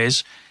other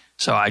ways.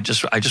 So I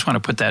just want to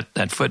put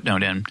that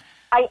footnote in.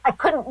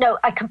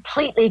 I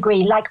completely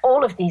agree. Like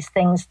all of these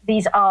things,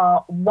 these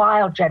are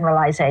wild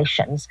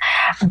generalizations,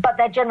 but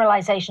they're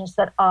generalizations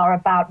that are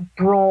about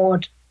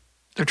broad.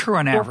 They're true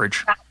on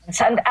average.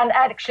 And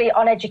actually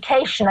on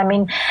education, I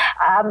mean,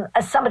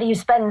 as somebody who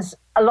spends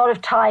a lot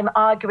of time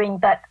arguing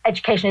that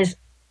education is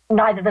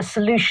neither the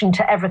solution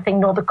to everything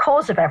nor the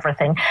cause of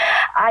everything,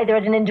 either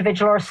at an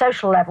individual or a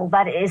social level,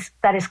 that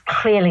is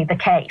clearly the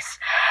case.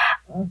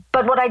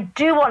 But what I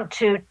do want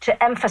to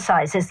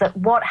emphasize is that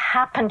what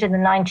happened in the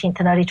 19th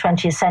and early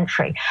 20th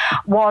century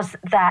was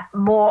that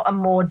more and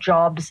more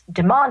jobs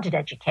demanded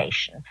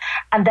education,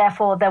 and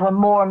therefore there were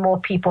more and more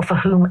people for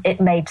whom it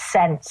made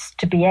sense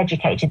to be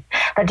educated.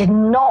 That did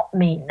not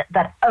mean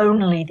that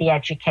only the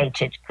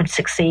educated could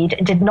succeed.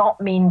 It did not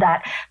mean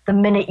that the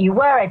minute you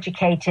were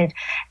educated,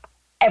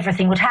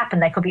 everything would happen.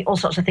 There could be all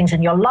sorts of things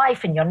in your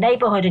life, in your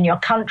neighborhood, in your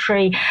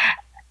country.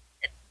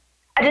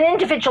 At an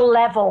individual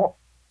level,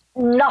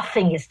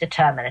 nothing is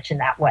determinate in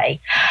that way.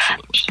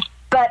 Absolutely.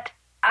 But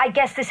I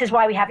guess this is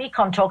why we have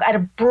Econ Talk. At a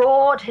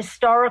broad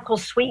historical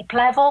sweep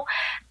level,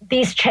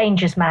 these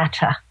changes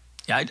matter.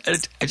 Yeah, I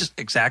just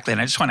exactly.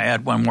 And I just want to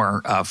add one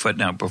more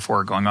footnote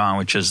before going on,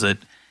 which is that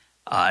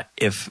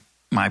if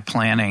my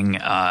planning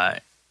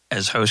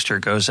as host here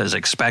goes as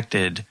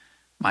expected,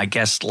 my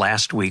guest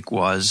last week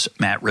was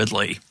Matt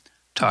Ridley,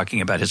 talking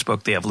about his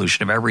book, The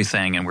Evolution of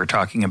Everything, and we're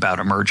talking about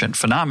emergent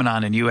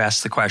phenomenon. And you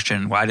asked the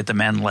question, why did the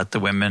men let the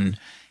women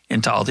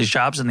into all these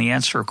jobs? And the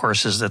answer, of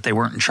course, is that they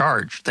weren't in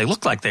charge. They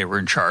looked like they were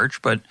in charge,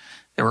 but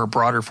there were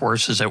broader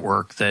forces at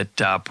work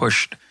that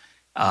pushed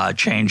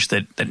change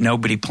that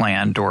nobody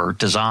planned or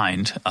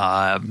designed.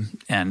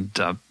 And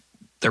there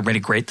are many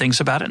great things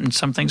about it, and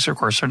some things, of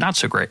course, are not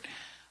so great.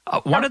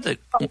 Not so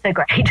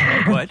great.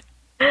 What?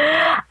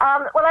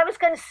 Well, I was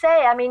going to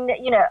say, I mean,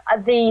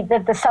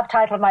 the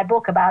subtitle of my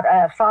book about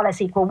a far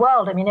less equal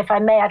world. I mean, if I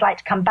may, I'd like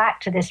to come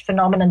back to this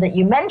phenomenon that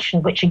you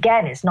mentioned, which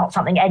again is not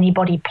something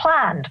anybody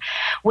planned,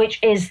 which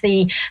is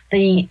the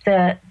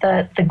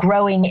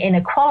growing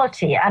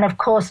inequality. And of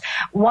course,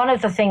 one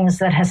of the things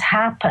that has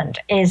happened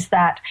is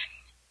that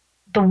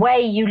the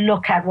way you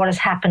look at what has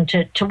happened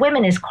to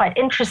women is quite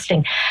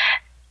interesting.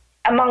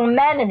 Among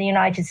men in the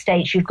United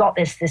States, you've got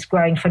this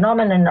growing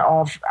phenomenon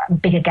of a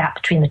bigger gap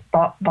between the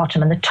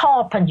bottom and the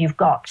top, and you've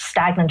got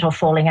stagnant or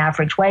falling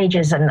average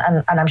wages, and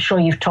I'm sure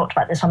you've talked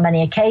about this on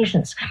many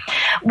occasions.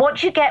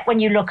 What you get when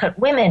you look at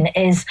women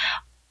is,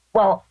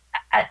 well,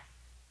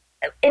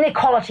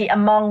 inequality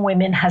among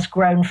women has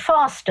grown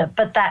faster,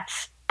 but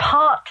that's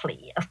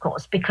partly, of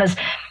course, because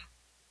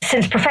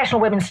since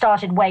professional women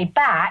started way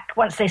back,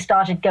 once they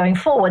started going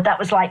forward, that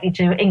was likely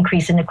to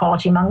increase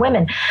inequality among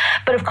women.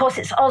 But of course,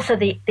 it's also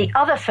the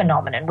other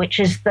phenomenon, which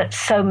is that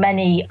so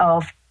many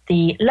of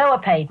the lower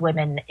paid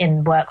women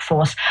in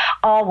workforce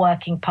are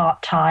working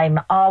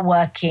part-time, are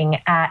working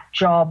at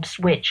jobs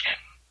which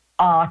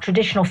are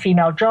traditional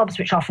female jobs,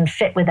 which often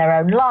fit with their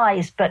own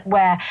lives, but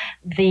where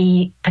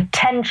the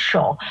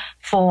potential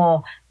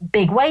for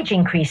big wage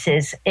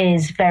increases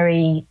is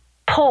very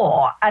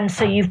poor. And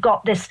so you've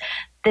got this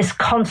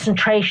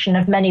concentration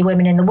of many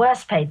women in the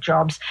worst paid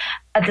jobs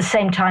at the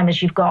same time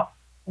as you've got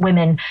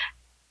women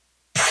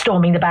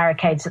storming the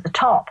barricades at the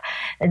top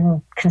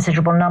in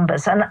considerable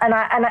numbers. And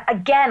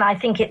again, I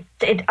think it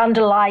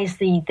underlies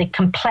the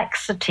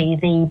complexity,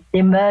 the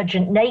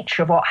emergent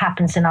nature of what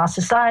happens in our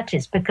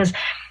societies, because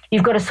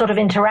you've got a sort of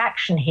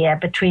interaction here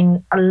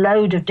between a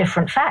load of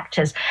different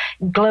factors,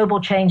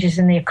 global changes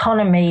in the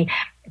economy,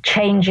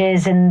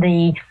 changes in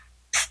the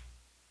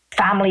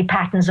family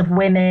patterns of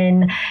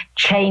women,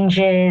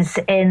 changes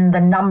in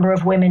the number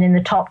of women in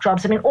the top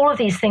jobs. I mean, all of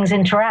these things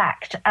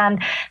interact,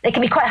 and they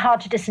can be quite hard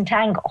to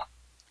disentangle.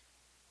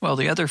 Well,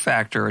 the other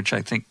factor, which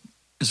I think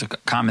is a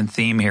common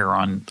theme here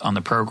on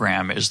the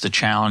program, is the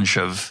challenge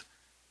of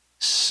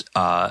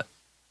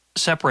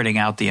separating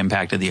out the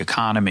impact of the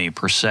economy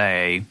per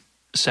se,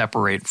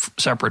 separate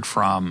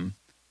from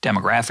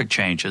demographic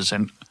changes.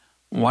 And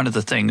one of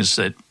the things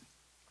that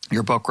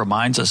your book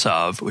reminds us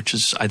of, which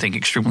is, I think,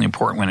 extremely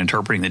important when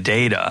interpreting the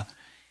data,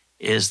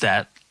 is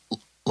that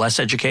less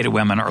educated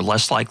women are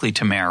less likely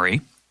to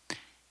marry,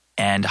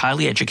 and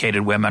highly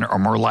educated women are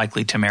more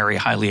likely to marry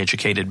highly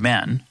educated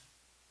men.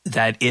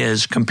 That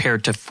is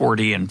compared to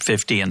 40 and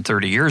 50 and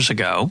 30 years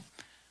ago,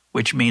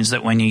 which means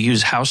that when you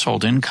use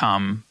household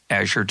income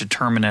as your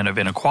determinant of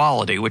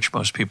inequality, which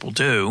most people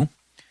do,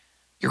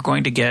 you're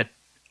going to get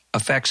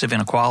effects of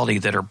inequality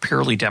that are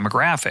purely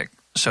demographic.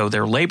 So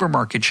their labor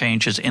market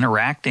changes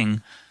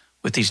interacting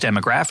with these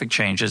demographic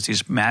changes,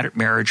 these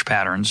marriage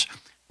patterns,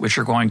 which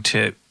are going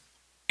to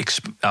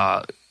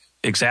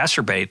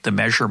exacerbate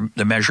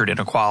the measured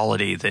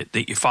inequality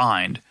that you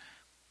find.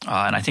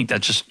 And I think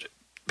that just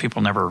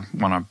people never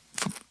want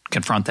to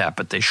confront that,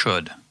 but they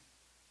should.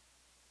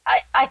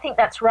 I think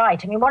that's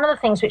right. I mean, one of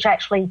the things which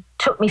actually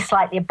took me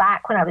slightly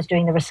aback when I was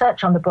doing the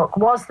research on the book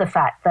was the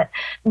fact that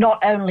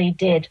not only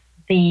did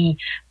the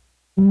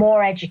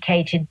more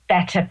educated,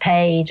 better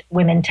paid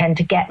women tend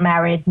to get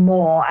married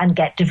more and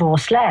get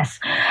divorced less,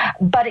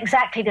 but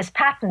exactly this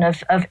pattern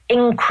of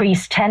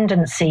increased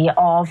tendency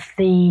of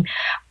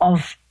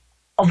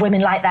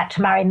women like that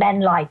to marry men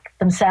like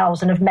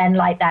themselves, and of men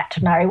like that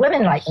to marry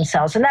women like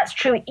themselves. And that's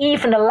true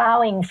even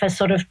allowing for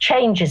sort of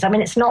changes. I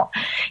mean, it's not,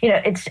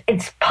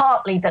 it's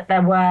partly that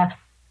there were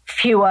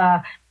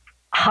fewer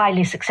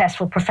highly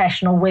successful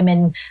professional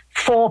women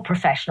for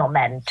professional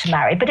men to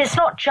marry. But it's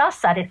not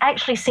just that. It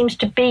actually seems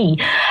to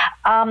be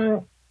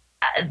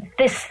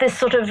this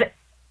sort of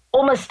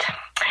almost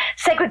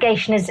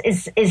segregation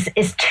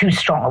is too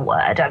strong a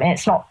word. I mean,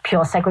 it's not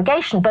pure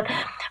segregation, but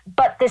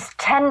this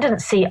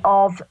tendency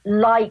of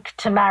like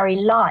to marry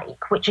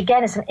like, which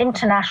again is an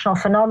international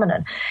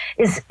phenomenon,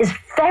 is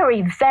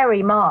very,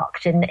 very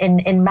marked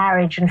in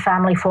marriage and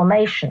family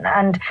formation.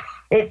 And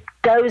it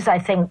goes, I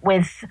think,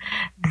 with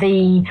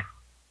the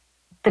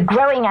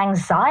growing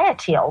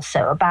anxiety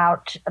also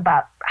about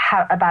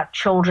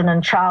children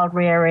and child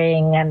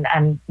rearing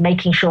and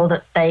making sure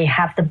that they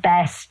have the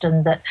best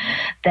and that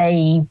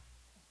they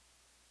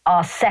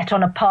are set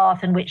on a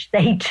path in which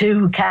they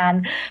too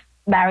can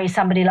marry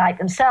somebody like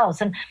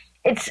themselves. And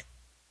it's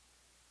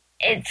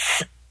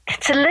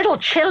a little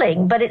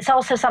chilling, but it's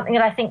also something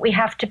that I think we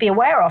have to be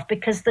aware of,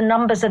 because the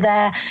numbers are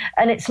there,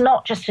 and it's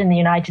not just in the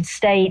United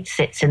States,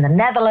 it's in the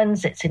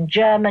Netherlands, it's in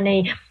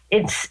Germany,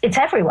 it's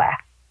everywhere.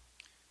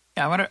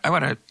 Yeah, I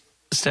want to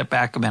step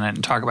back a minute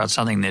and talk about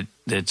something that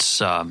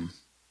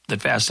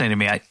fascinated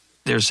me.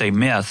 There's a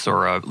myth,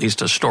 or at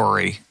least a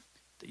story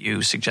that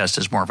you suggest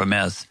is more of a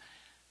myth,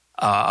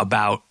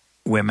 about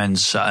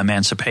women's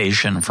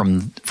emancipation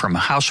from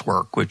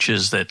housework, which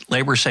is that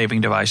labor-saving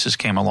devices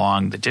came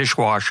along, the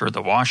dishwasher,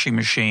 the washing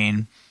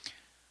machine.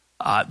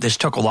 This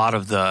took a lot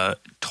of the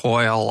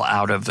toil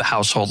out of the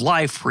household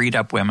life, freed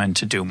up women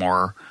to do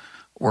more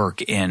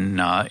work in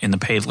the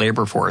paid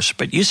labor force.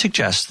 But you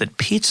suggest that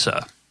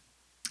pizza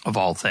of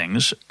all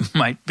things,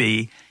 might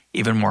be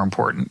even more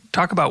important.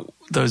 Talk about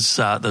those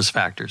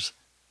factors.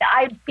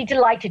 I'd be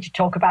delighted to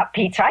talk about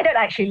pizza. I don't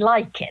actually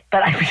like it,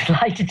 but I'd be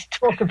delighted to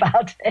talk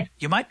about it.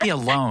 You might be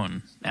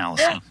alone,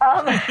 Alison.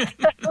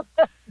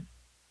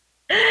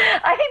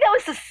 I think that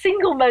was the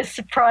single most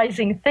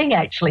surprising thing,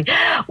 actually.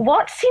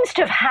 What seems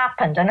to have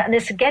happened, and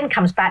this again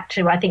comes back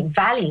to, I think,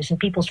 values and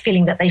people's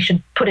feeling that they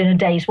should put in a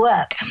day's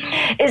work,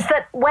 is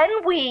that when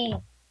we,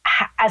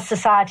 as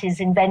societies,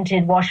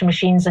 invented washing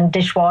machines and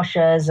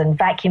dishwashers and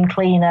vacuum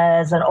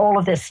cleaners and all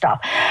of this stuff,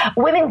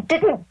 women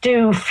didn't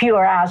do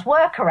fewer hours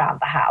work around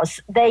the house.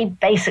 They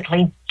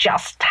basically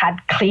just had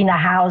cleaner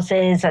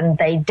houses, and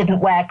they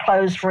didn't wear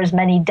clothes for as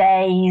many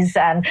days,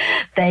 and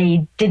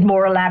they did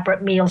more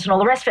elaborate meals and all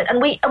the rest of it.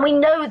 And we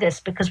know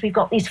this because we've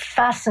got these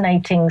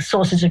fascinating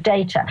sources of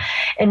data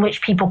in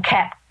which people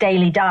kept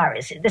daily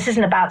diaries. This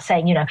isn't about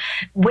saying,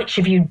 which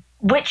of you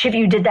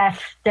did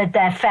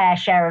their fair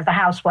share of the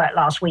housework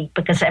last week,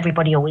 because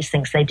everybody always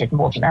thinks they did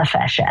more than their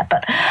fair share.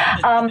 But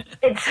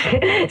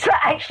it's about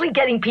actually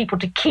getting people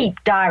to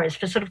keep diaries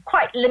for sort of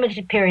quite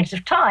limited periods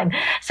of time,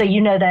 so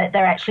that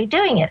they're actually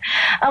doing it.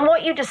 And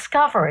what you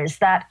discover is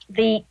that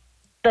the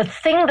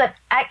thing that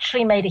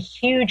actually made a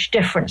huge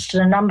difference to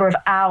the number of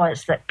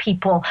hours that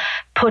people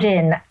put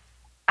in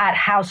at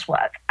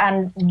housework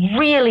and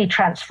really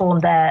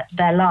transformed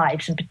their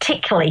lives, and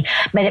particularly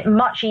made it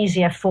much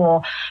easier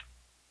for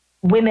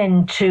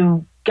women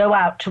to go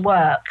out to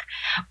work,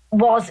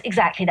 was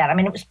exactly that. I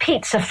mean, it was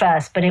pizza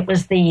first, but it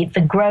was the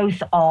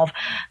growth of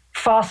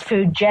fast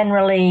food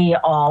generally,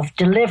 of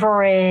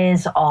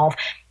deliveries, of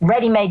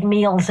ready-made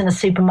meals in a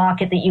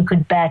supermarket that you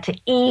could bear to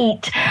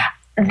eat,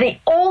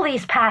 all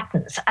these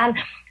patterns. And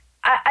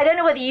I don't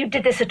know whether you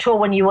did this at all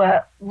when you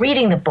were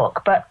reading the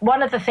book, but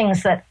one of the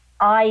things that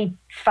I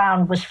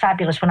found was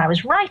fabulous when I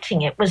was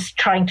writing it was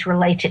trying to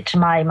relate it to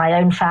my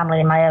own family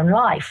and my own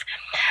life.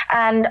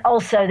 And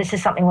also, this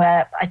is something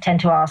where I tend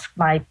to ask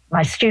my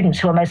students,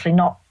 who are mostly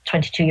not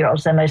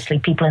 22-year-olds, they're mostly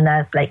people in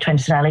their late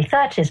 20s and early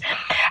 30s.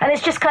 And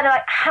it's just kind of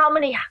like, how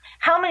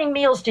many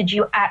meals did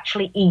you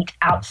actually eat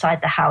outside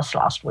the house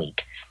last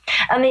week?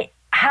 And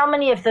how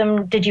many of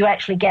them did you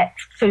actually get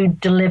food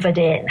delivered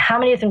in? How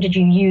many of them did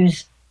you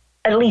use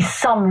at least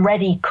some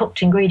ready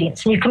cooked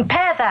ingredients? And you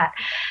compare that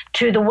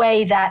to the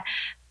way that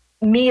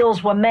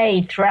meals were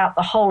made throughout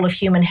the whole of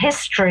human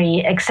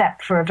history,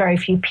 except for a very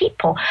few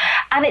people.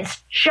 And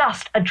it's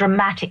just a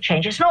dramatic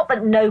change. It's not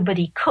that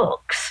nobody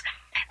cooks.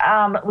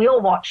 We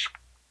all watch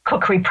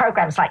cookery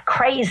programs like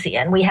crazy,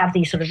 and we have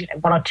these sort of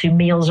 1 or 2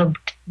 meals a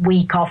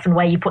week often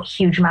where you put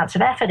huge amounts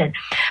of effort in.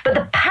 But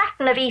the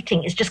pattern of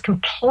eating is just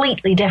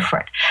completely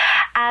different.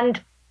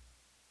 And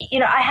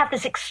I have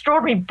this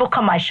extraordinary book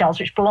on my shelves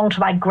which belonged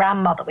to my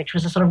grandmother, which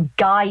was a sort of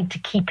guide to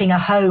keeping a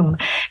home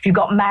if you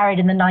got married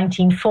in the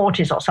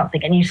 1940s or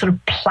something, and you sort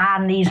of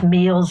plan these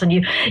meals and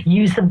you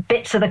use the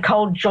bits of the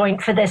cold joint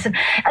for this. And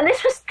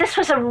this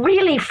was a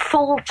really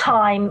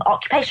full-time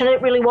occupation, and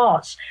it really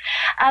was.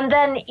 And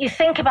then you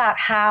think about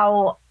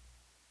how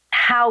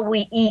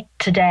we eat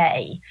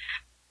today,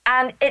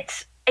 and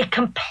it's a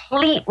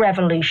complete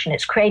revolution.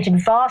 It's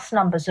created vast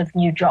numbers of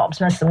new jobs,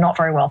 most of them not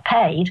very well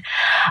paid,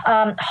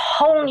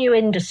 whole new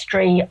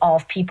industry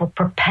of people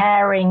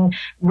preparing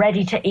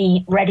ready to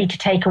eat, ready to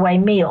take away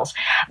meals.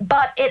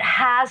 But it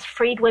has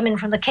freed women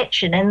from the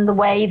kitchen in the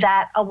way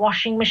that a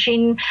washing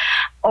machine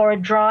or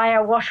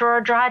a washer or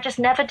a dryer just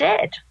never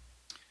did.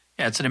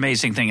 Yeah, it's an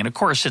amazing thing. And of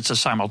course, it's a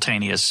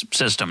simultaneous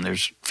system.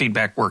 There's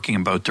feedback working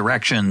in both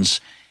directions.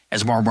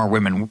 As more and more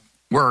women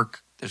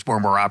work, there's more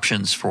and more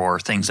options for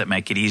things that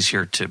make it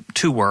easier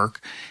to work.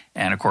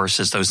 And, of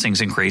course, as those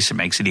things increase, it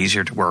makes it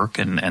easier to work,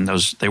 and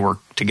they work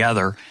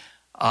together.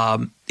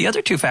 The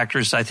other two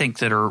factors I think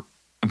that are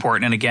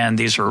important, and, again,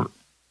 these are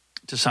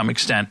to some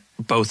extent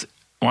both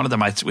 – one of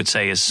them I would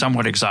say is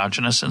somewhat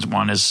exogenous, and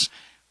one is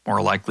more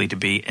likely to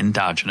be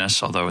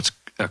endogenous, although,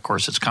 of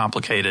course, it's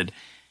complicated.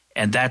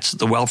 And that's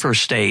the welfare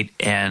state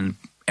and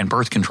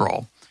birth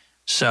control.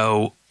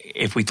 So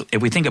if we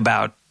think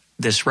about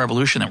this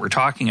revolution that we're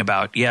talking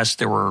about, yes,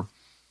 there were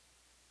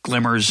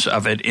glimmers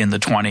of it in the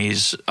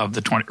 20s, of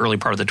the early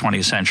part of the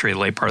 20th century, the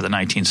late part of the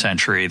 19th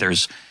century.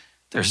 There's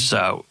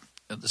the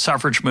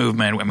suffrage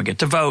movement, women get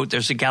to vote,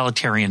 there's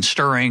egalitarian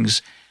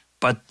stirrings,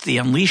 but the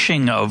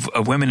unleashing of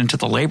women into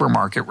the labor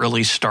market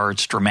really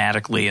starts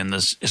dramatically in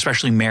this,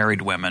 especially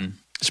married women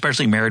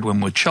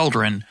with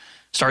children,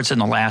 starts in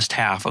the last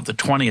half of the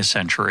 20th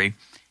century.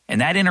 And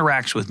that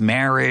interacts with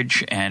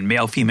marriage and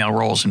male-female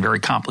roles in very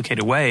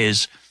complicated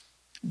ways.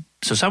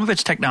 So some of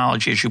it's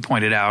technology, as you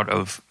pointed out,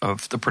 of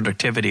the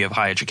productivity of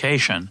high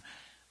education.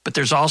 But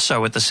there's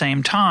also, at the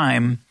same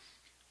time,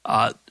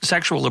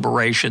 sexual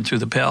liberation through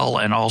the pill,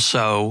 and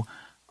also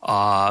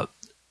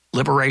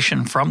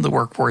liberation from the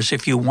workforce,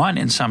 if you want,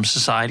 in some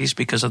societies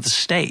because of the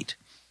state,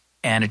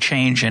 and a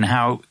change in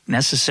how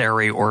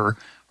necessary or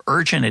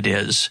urgent it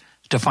is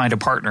to find a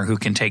partner who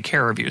can take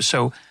care of you.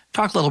 So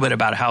talk a little bit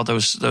about how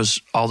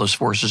all those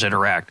forces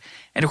interact.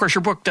 And, of course,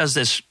 your book does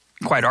this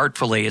quite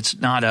artfully. It's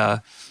not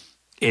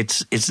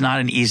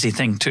an easy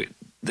thing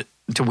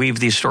to weave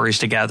these stories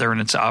together, and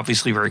it's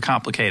obviously very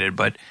complicated,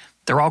 but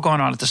they're all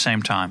going on at the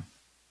same time.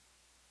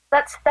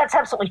 That's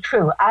absolutely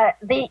true.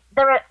 There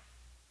are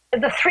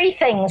the three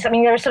things. I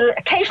mean, there are sort of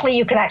occasionally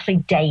you can actually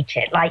date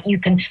it. Like you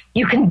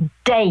can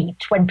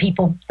date when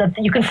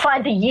you can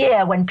find the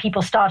year when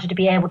people started to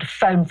be able to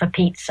phone for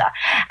pizza,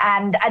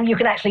 and you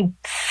can actually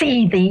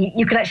see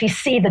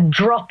the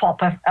drop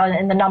off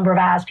in the number of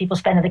hours people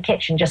spend in the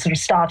kitchen, just sort of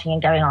starting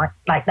and going on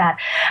like that.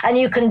 And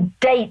you can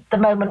date the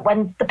moment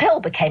when the pill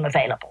became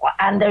available,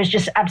 and there's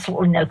just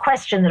absolutely no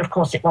question that, of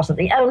course, it wasn't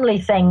the only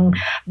thing,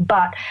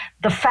 but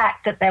the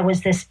fact that there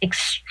was this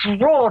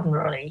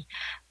extraordinarily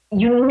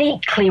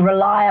uniquely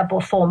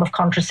reliable form of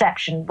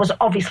contraception was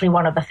obviously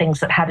one of the things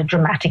that had a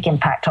dramatic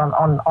impact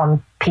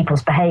on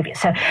people's behavior.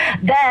 So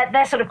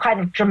they're sort of kind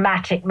of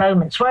dramatic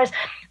moments, whereas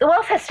the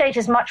welfare state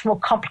is much more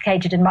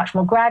complicated and much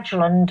more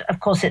gradual, and of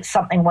course it's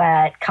something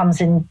where it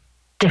comes in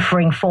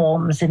differing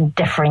forms in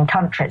differing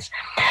countries.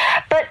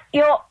 But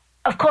you're,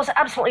 of course,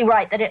 absolutely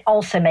right that it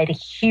also made a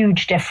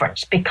huge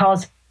difference,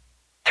 because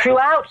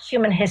throughout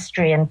human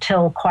history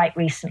until quite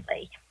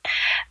recently,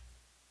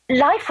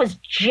 life was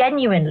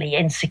genuinely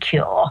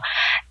insecure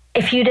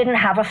if you didn't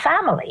have a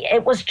family.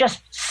 It was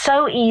just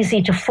so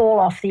easy to fall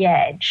off the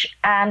edge.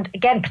 And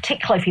again,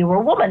 particularly if you were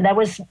a woman, there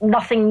was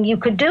nothing you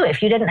could do.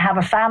 If you didn't have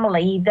a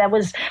family, there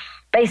was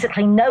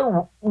basically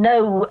no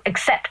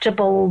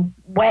acceptable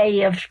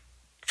way of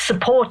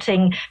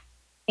supporting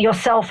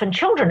yourself and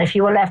children if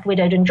you were left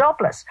widowed and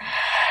jobless.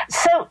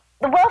 So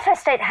the welfare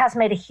state has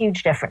made a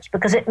huge difference,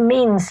 because it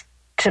means,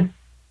 to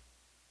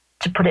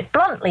put it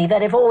bluntly,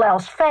 that if all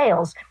else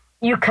fails,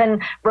 you can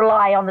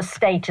rely on the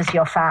state as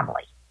your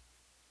family.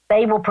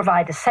 They will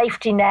provide a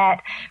safety net.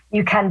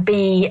 You can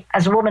be,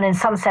 as a woman, in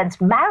some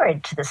sense,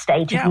 married to the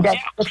state. Yeah.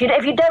 If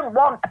you don't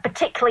want a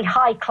particularly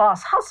high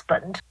class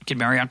husband, You can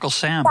marry Uncle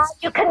Sam.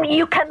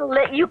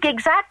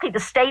 Exactly. The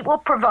state will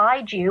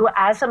provide you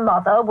as a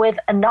mother with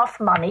enough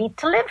money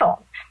to live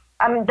on.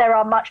 I mean, there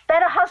are much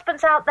better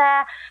husbands out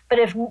there, but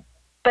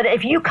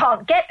if you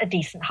can't get a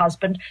decent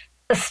husband,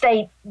 the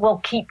state will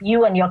keep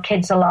you and your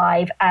kids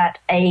alive at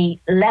a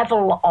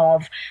level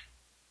of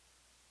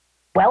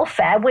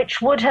welfare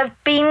which would have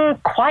been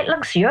quite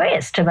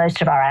luxurious to most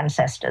of our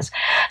ancestors.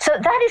 So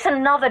that is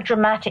another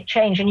dramatic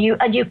change, and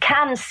you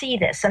can see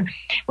this. And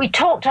we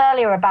talked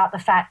earlier about the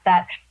fact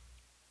that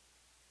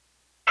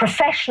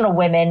professional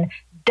women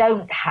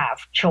don't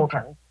have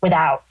children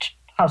without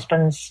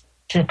husbands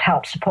to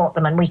help support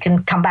them, and we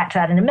can come back to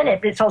that in a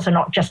minute. But it's also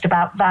not just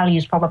about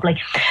values, probably.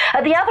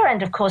 At the other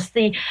end, of course,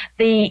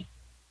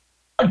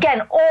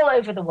 again, all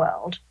over the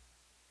world,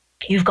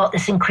 you've got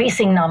this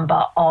increasing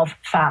number of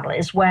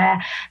families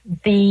where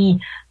there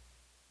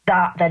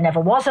never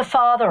was a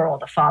father, or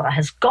the father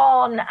has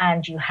gone,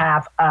 and you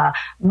have a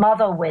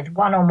mother with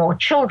one or more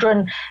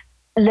children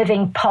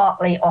living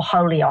partly or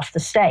wholly off the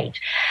state.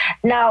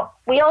 Now,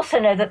 we also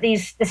know that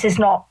this is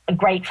not a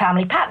great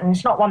family pattern.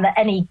 It's not one that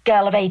any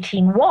girl of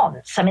 18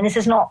 wants. I mean, this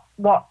is not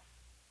what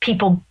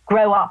people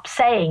grow up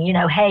saying,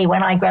 hey,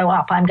 when I grow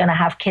up, I'm going to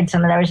have kids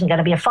and there isn't going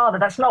to be a father.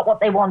 That's not what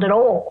they want at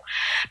all.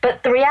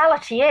 But the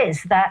reality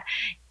is that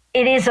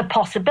it is a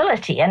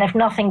possibility. And if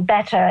nothing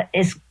better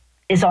is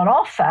on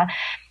offer,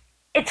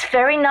 it's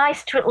very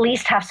nice to at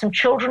least have some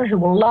children who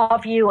will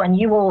love you, and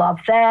you will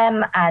love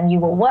them, and you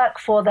will work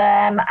for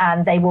them,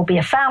 and they will be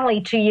a family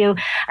to you.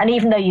 And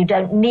even though you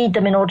don't need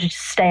them in order to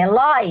stay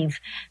alive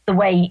the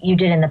way you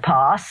did in the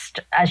past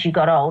as you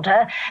got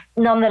older,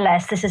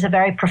 nonetheless, this is a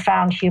very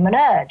profound human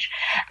urge.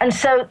 And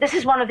so this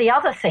is one of the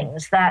other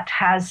things that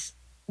has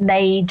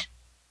made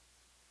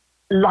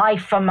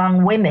life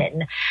among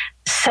women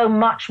so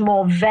much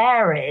more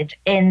varied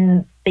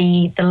in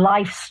the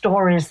life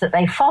stories that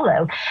they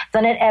follow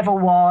than it ever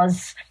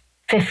was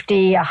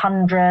 50,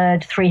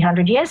 100,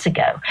 300 years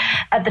ago.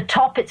 At the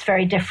top, it's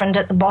very different.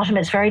 At the bottom,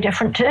 it's very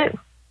different too.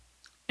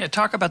 Yeah,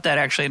 talk about that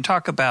actually, and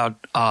talk about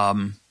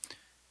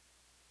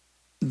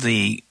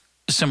the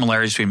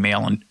similarities between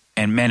male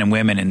and men and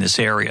women in this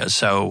area.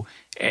 So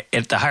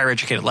at the higher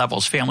educated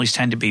levels, families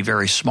tend to be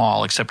very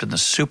small, except in the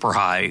super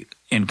high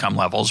income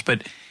levels.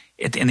 But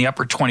in the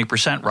upper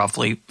 20%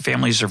 roughly,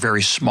 families are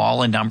very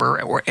small in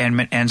number,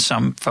 and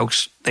some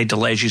folks, they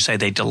delay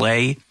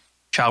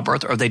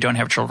childbirth, or they don't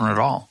have children at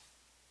all.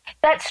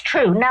 That's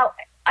true. Now,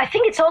 I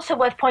think it's also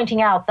worth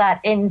pointing out that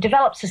in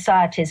developed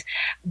societies,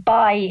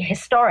 by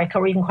historic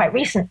or even quite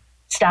recent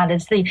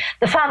standards, the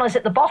families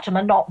at the bottom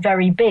are not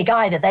very big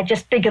either. They're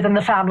just bigger than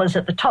the families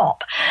at the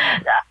top.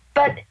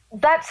 But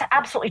that's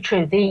absolutely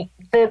true.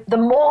 The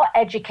more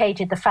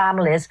educated the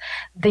families,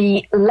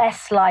 the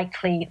less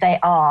likely they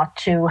are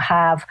to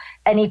have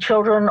any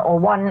children or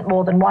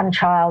more than one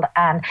child.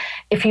 And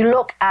if you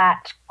look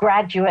at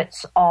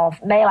graduates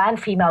of male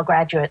and female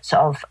graduates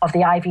of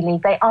the Ivy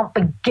League, they aren't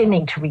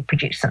beginning to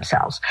reproduce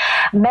themselves.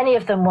 Many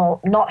of them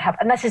will not have,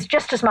 and this is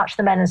just as much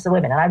the men as the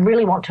women. And I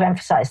really want to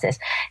emphasize this.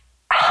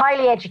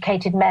 Highly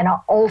educated men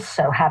are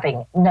also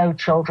having no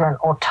children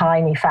or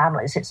tiny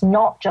families. It's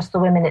not just the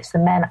women, it's the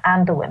men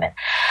and the women.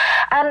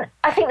 And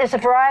I think there's a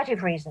variety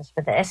of reasons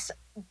for this.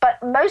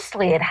 but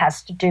mostly it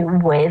has to do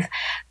with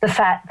the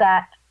fact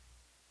that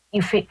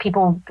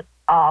people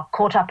are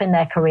caught up in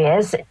their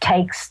careers. It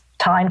takes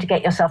time to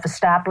get yourself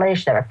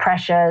established. There are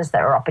pressures,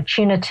 there are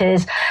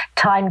opportunities,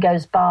 time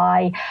goes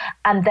by,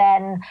 and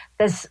then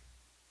there's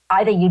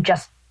either you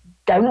just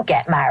don't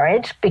get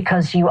married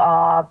because you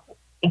are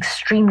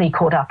extremely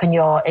caught up in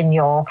your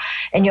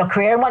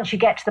career, and once you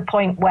get to the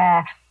point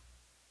where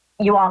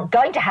you aren't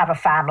going to have a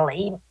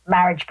family,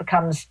 marriage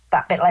becomes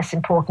that bit less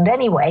important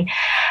anyway.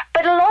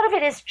 But a lot of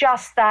it is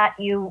just that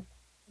you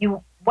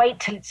wait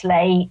till it's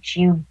late,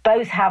 you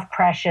both have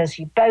pressures,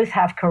 you both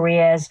have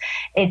careers,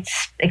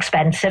 it's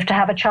expensive to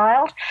have a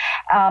child,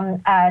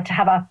 to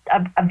have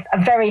a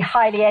very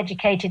highly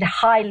educated,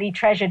 highly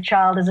treasured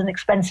child is an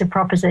expensive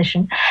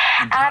proposition.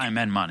 In time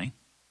and money.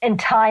 In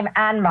time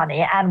and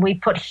money, and we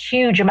put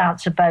huge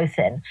amounts of both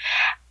in.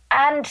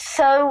 And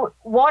so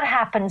what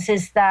happens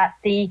is that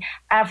the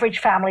average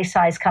family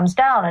size comes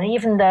down, and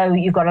even though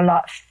you've got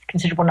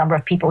considerable number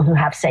of people who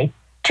have, say,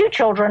 2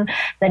 children,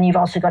 then you've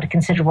also got a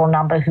considerable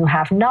number who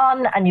have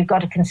none, and you've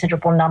got a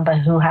considerable number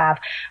who have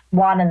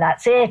 1 and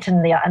that's it,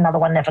 and another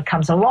one never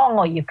comes along,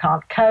 or you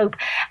can't cope.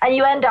 And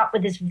you end up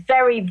with this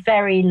very,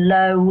 very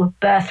low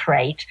birth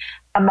rate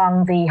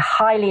among the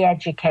highly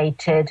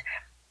educated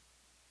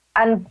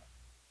and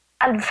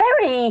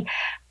very,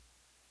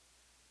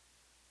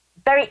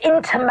 very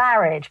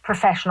intermarried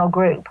professional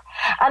group.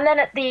 And then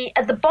at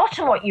the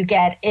bottom, what you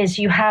get is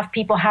you have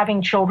people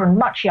having children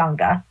much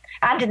younger,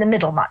 and in the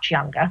middle much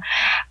younger,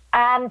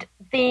 and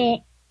the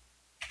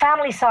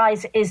family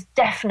size is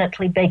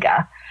definitely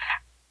bigger.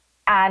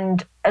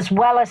 And as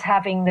well as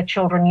having the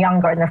children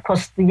younger, and of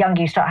course the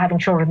younger you start having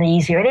children, the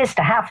easier it is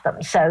to have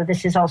them. So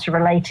this is also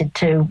related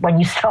to when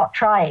you start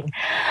trying.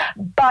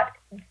 But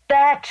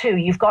there too,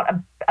 you've got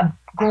a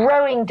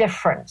growing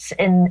difference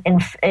in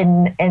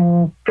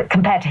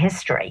compared to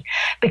history,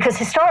 because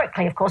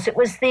historically, of course, it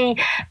was the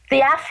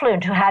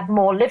affluent who had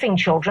more living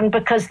children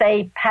because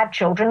they had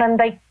children and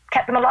they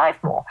kept them alive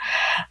more.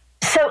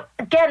 So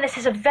again, this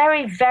is a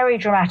very, very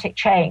dramatic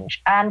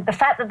change, and the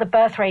fact that the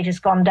birth rate has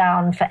gone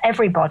down for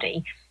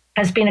everybody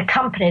has been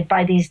accompanied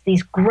by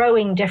these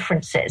growing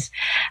differences,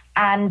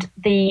 and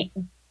the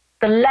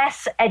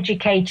less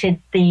educated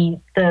the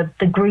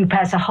group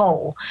as a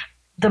whole,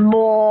 the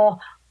more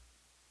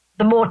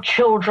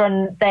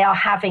children they are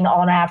having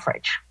on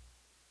average.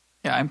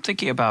 Yeah, I'm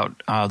thinking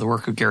about the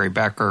work of Gary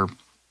Becker,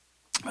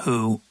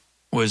 who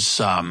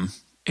was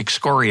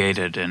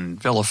excoriated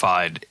and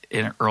vilified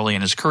early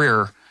in his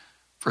career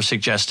for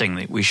suggesting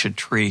that we should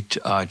treat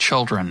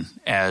children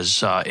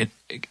as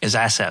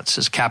assets,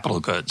 as capital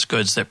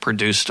goods that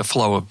produced a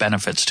flow of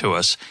benefits to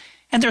us.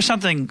 And there's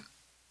something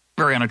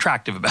very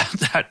unattractive about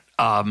that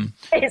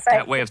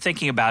that way of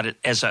thinking about it,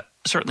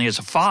 certainly as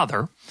a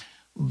father.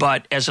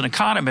 But as an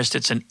economist,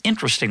 it's an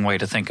interesting way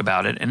to think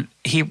about it. And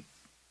he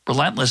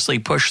relentlessly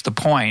pushed the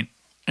point,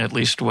 at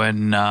least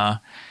when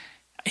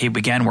he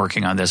began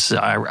working on this.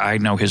 I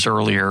know his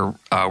earlier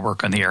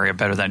work on the area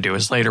better than I do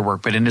his later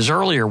work. But in his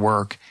earlier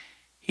work,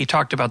 he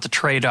talked about the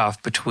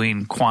trade-off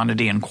between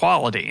quantity and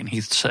quality. And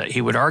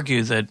he would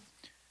argue that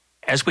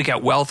as we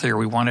got wealthier,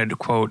 we wanted to,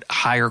 quote,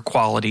 higher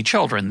quality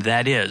children.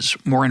 That is,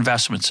 more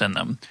investments in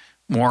them,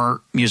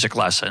 more music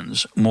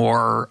lessons,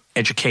 more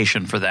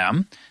education for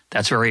them.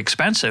 That's very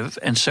expensive.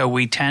 And so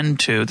we tend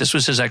to – this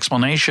was his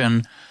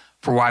explanation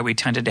for why we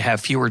tended to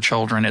have fewer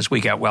children as we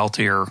get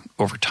wealthier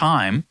over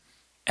time,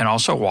 and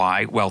also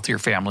why wealthier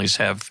families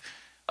have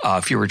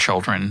fewer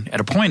children at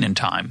a point in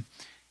time.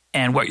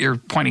 And what you're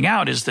pointing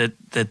out is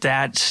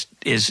that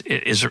is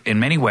in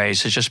many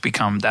ways has just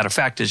become – that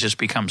effect has just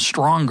become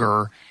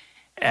stronger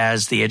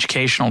as the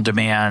educational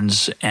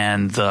demands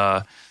and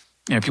the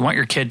 – if you want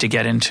your kid to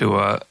get into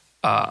a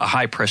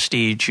high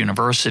prestige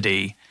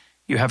university –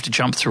 you have to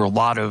jump through a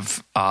lot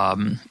of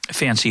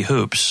fancy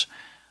hoops,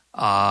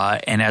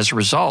 and as a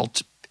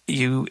result,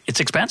 it's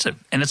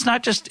expensive. And it's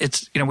not just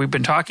we've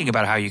been talking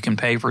about how you can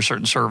pay for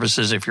certain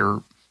services if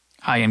you're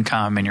high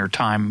income and your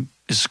time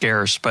is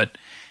scarce, but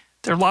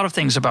there are a lot of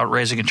things about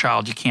raising a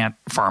child you can't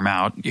farm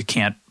out, you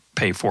can't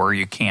pay for,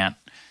 you can't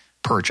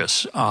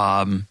purchase,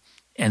 and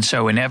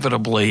so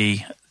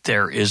inevitably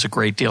there is a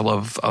great deal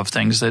of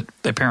things that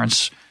the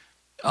parents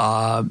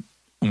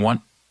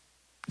want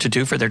to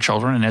do for their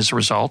children, and as a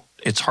result,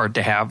 it's hard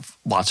to have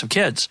lots of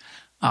kids.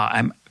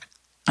 I'm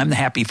the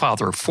happy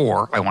father of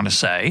 4, I want to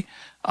say,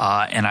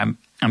 and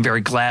I'm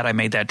very glad I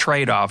made that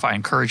trade-off. I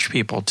encourage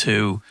people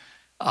to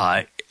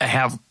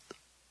have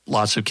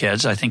lots of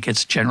kids. I think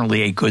it's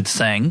generally a good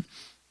thing,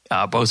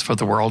 both for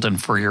the world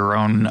and for your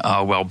own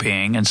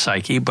well-being and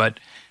psyche. But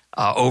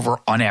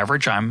on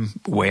average, I'm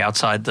way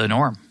outside the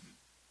norm.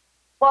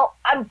 Well,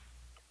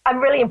 I'm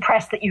really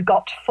impressed that you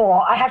got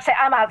 4. I have to say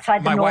I'm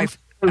outside the norm. My wife.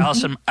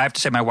 Allison, I have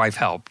to say my wife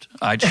helped.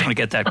 I just want to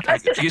get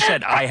that. You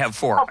said I have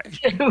 4.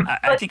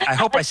 I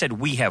hope I said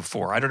we have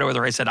 4. I don't know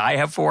whether I said I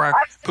have 4,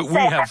 but we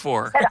have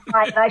 4.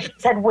 I should have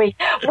said we.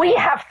 We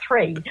have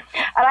 3. And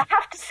I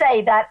have to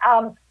say that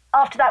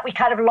after that, we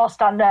kind of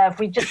lost our nerve.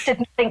 We just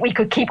didn't think we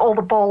could keep all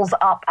the balls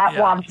up at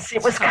once.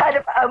 It was kind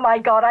of, oh my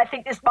God, I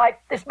think this might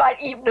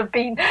even have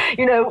been,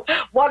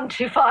 one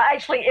too far.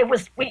 Actually, it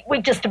was,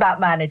 we just about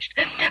managed.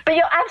 But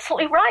you're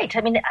absolutely right.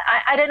 I mean,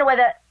 I don't know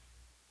whether,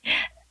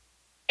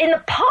 in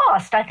the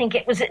past, I think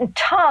it was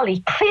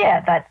entirely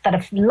clear that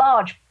a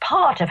large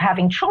part of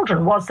having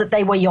children was that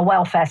they were your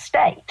welfare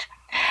state.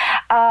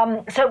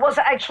 So it was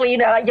actually,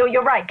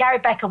 you're right. Gary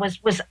Becker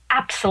was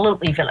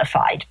absolutely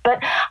vilified. But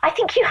I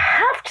think you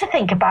have to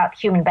think about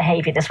human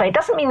behavior this way. It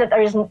doesn't mean that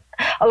there isn't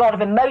a lot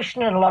of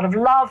emotion and a lot of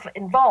love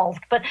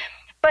involved, but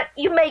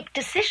you make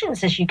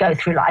decisions as you go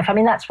through life. I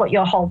mean, that's what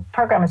your whole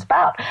program is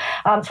about.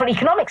 It's what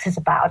economics is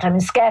about. I mean,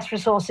 scarce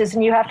resources,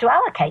 and you have to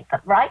allocate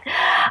them, right?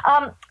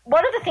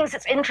 One of the things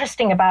that's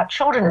interesting about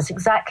children is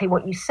exactly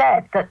what you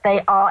said, that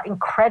they are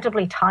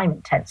incredibly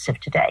time-intensive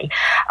today.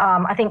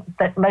 I think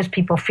that most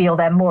people feel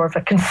they're more of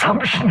a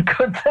consumption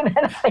good than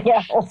anything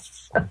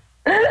else.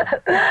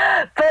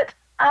 But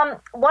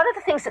one of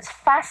the things that's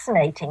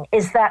fascinating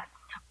is that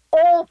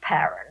all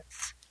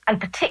parents, and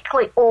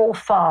particularly all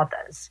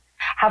fathers,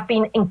 have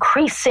been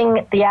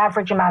increasing the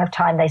average amount of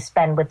time they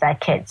spend with their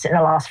kids in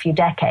the last few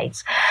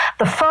decades.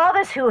 The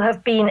fathers who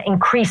have been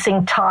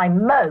increasing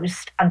time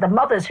most and the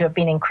mothers who have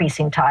been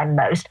increasing time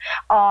most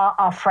are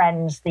our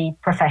friends, the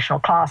professional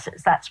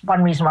classes. That's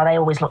one reason why they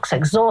always look so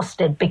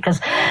exhausted,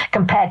 because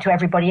compared to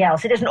everybody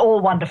else, it isn't all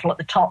wonderful at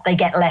the top. They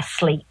get less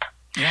sleep.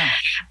 Yeah.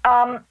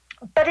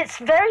 But it's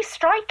very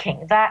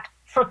striking that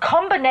for a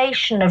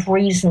combination of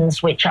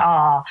reasons which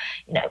are,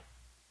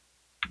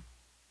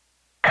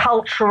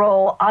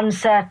 cultural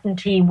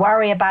uncertainty,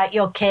 worry about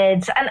your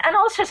kids, and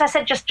also, as I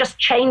said, just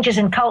changes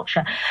in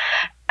culture.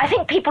 I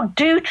think people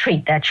do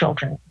treat their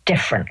children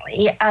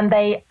differently, and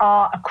they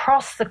are,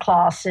 across the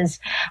classes,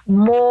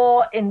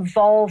 more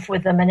involved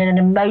with them in an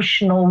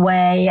emotional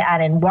way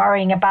and in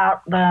worrying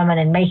about them and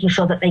in making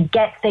sure that they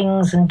get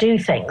things and do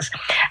things.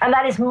 And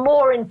that is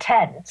more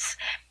intense.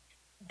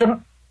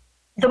 The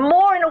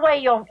more, in a way,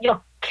 your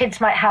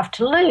kids might have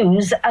to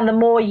lose, and the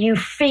more you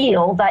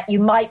feel that you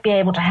might be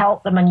able to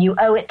help them and you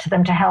owe it to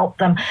them to help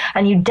them,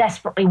 and you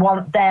desperately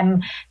want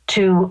them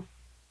to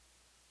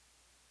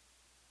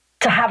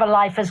have a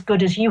life as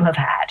good as you have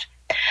had.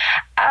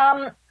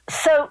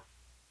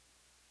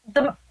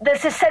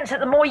 There's this sense that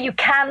the more you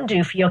can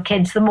do for your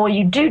kids, the more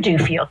you do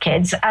for your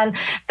kids. And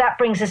that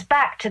brings us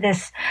back to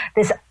this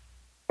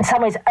in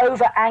some ways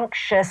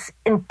over-anxious,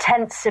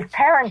 intensive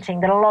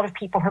parenting that a lot of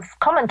people have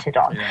commented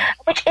on,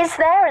 which is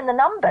there in the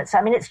numbers.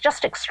 I mean, it's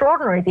just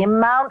extraordinary, the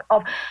amount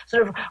of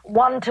sort of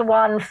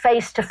one-to-one,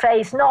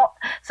 face-to-face, not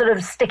sort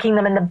of sticking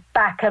them in the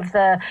back of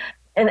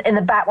in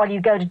the back while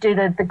you go to do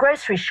the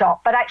grocery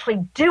shop, but actually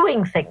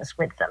doing things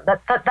with them.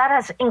 That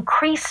has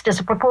increased as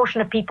a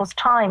proportion of people's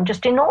time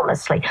just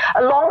enormously,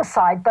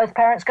 alongside both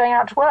parents going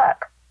out to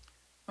work.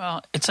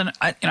 Well,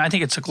 I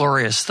think it's a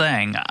glorious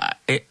thing,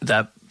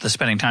 the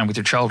spending time with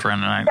your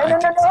children. And No,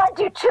 I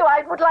do too.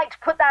 I would like to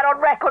put that on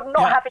record and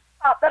not have it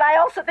up. But I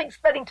also think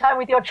spending time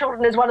with your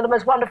children is one of the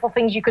most wonderful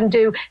things you can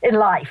do in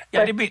life.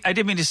 Yeah, I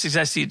didn't mean to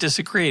suggest that you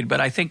disagreed,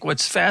 but I think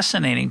what's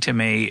fascinating to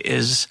me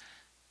is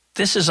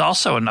this is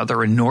also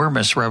another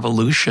enormous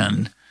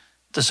revolution,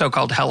 the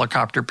so-called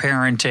helicopter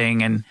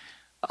parenting and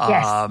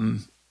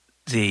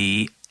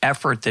the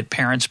effort that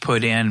parents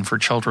put in for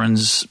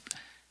children's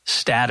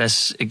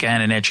status,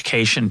 again, in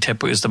education.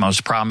 Typically is the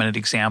most prominent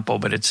example,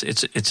 but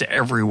it's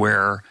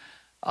everywhere.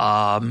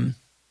 And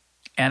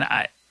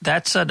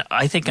that's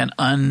I think an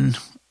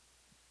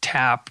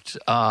untapped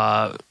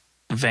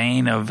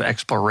vein of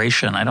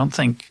exploration. I don't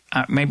think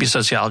maybe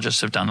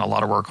sociologists have done a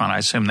lot of work on it. I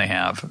assume they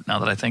have, now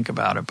that I think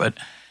about it. But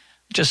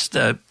just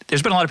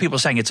there's been a lot of people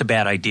saying it's a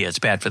bad idea, it's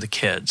bad for the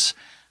kids.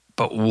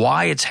 But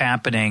why it's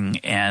happening,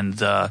 and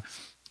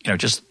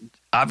just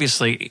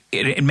obviously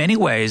in many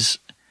ways,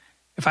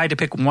 if I had to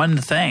pick one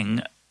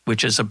thing,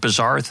 which is a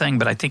bizarre thing,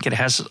 but I think it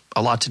has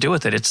a lot to do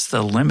with it, it's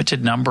the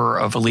limited number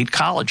of elite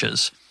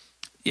colleges.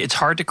 It's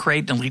hard to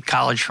create an elite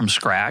college from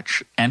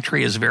scratch.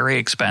 Entry is very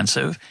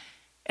expensive,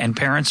 and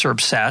parents are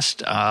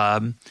obsessed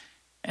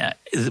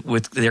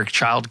with their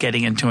child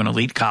getting into an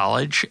elite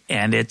college,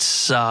 and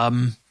it's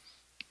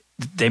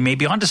they may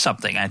be onto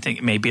something. I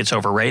think maybe it's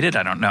overrated.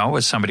 I don't know.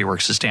 As somebody who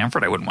works at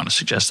Stanford, I wouldn't want to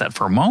suggest that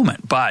for a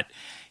moment, but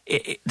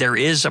there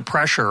is a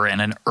pressure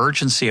and an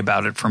urgency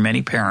about it for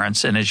many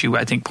parents. And as you,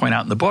 I think, point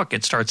out in the book,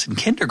 it starts in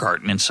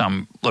kindergarten in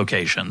some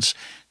locations.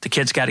 The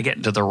kids got to get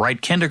into the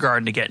right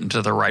kindergarten, to get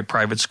into the right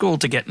private school,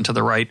 to get into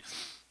the right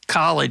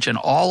college. And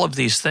all of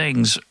these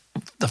things,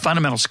 the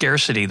fundamental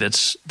scarcity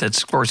that's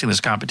forcing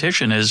this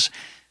competition is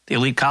the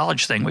elite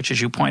college thing, which,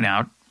 as you point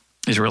out,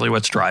 is really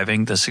what's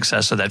driving the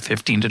success of that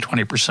 15 to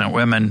 20%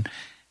 women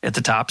at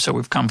the top. So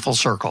we've come full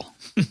circle.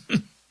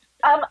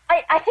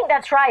 I think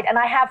that's right, and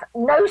I have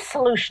no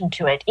solution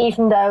to it,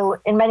 even though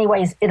in many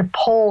ways it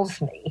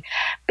appalls me,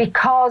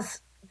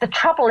 because the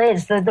trouble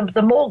is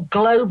the more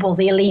global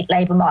the elite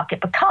labor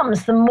market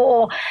becomes, the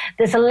more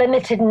there's a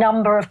limited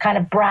number of kind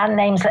of brand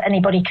names that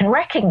anybody can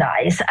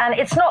recognize. And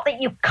it's not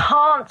that you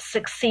can't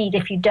succeed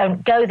if you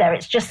don't go there.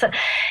 It's just that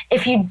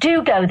if you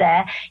do go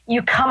there,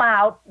 you come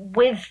out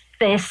with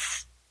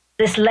this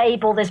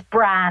label, this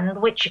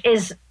brand, which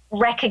is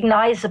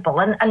recognizable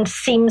and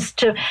seems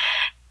to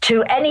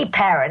any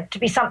parent to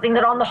be something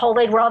that on the whole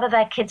they'd rather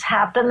their kids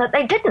have than that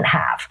they didn't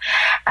have.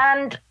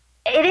 And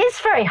it is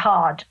very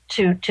hard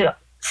to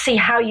see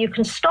how you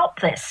can stop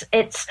this.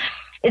 It's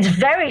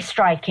very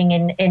striking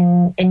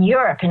in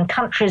Europe, in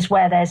countries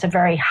where there's a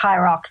very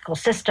hierarchical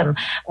system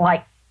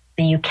like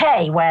the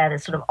UK, where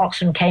there's sort of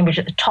Oxford and Cambridge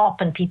at the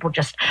top, and people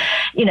just,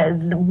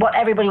 what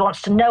everybody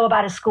wants to know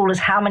about a school is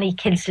how many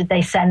kids did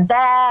they send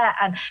there.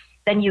 And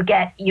then you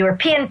get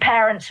European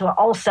parents who are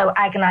also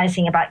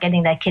agonizing about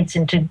getting their kids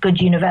into good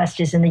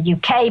universities in the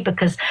UK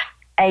because,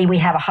 A, we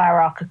have a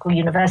hierarchical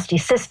university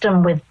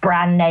system with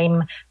brand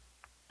name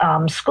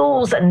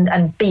schools,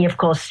 and B, of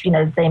course,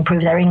 they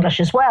improve their English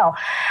as well.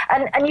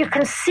 And you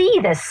can see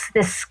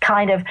this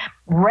kind of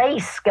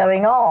race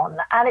going on,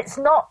 and it's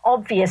not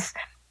obvious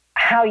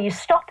how you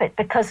stop it,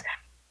 because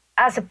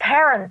as a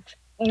parent,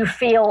 you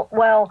feel,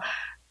 well,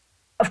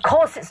 of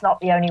course it's not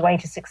the only way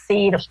to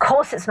succeed. Of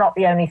course it's not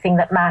the only thing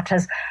that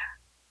matters.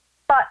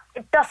 But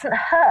it doesn't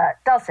hurt,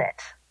 does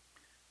it?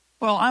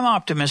 Well, I'm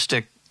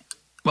optimistic.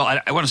 Well,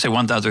 I want to say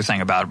one other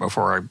thing about it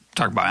before I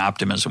talk about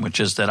optimism, which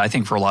is that I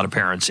think for a lot of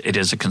parents, it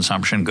is a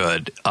consumption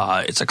good.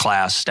 It's a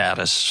class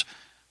status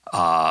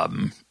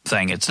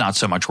thing. It's not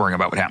so much worrying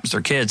about what happens to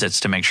their kids. It's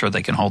to make sure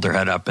they can hold their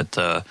head up at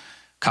the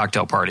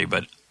cocktail party.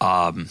 But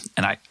and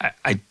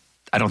I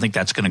don't think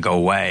that's going to go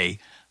away.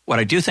 What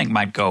I do think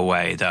might go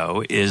away,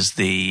 though, is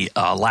the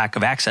lack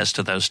of access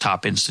to those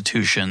top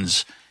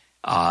institutions.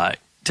 To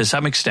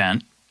some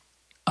extent,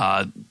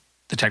 the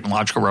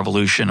technological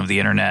revolution of the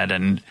internet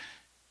and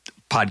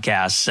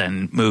podcasts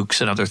and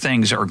MOOCs and other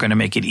things are going to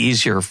make it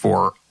easier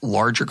for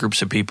larger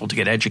groups of people to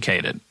get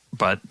educated,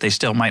 but they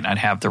still might not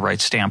have the right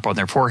stamp on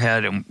their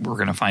forehead, and we're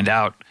going to find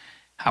out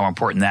how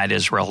important that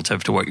is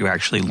relative to what you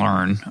actually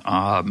learn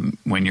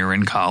when you're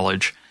in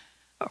college.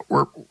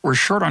 We're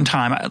short on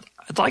time.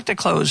 I'd like to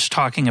close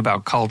talking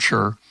about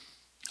culture.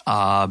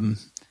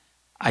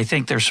 I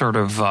think there's sort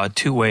of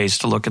two ways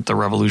to look at the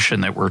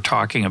revolution that we're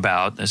talking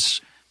about.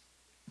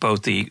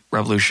 Both the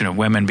revolution of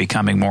women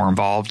becoming more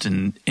involved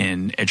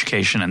in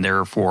education and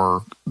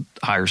therefore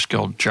higher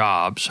skilled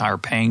jobs, higher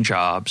paying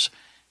jobs.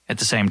 At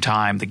the same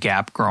time, the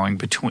gap growing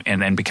between, and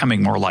then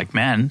becoming more like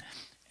men.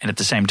 And at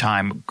the same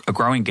time, a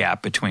growing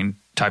gap between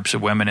types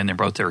of women and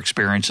both their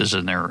experiences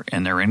and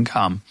their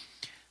income.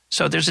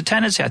 So there's a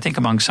tendency, I think,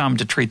 among some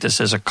to treat this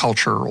as a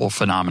cultural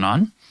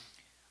phenomenon,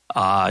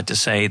 to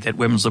say that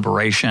women's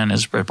liberation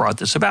has brought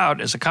this about.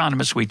 As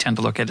economists, we tend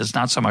to look at it as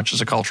not so much as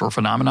a cultural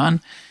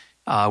phenomenon.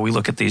 We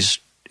look at these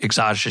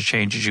exogenous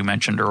changes you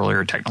mentioned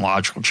earlier,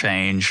 technological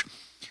change,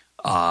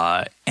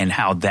 and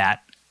how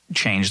that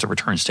changed the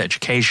returns to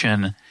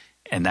education,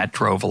 and that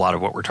drove a lot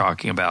of what we're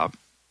talking about.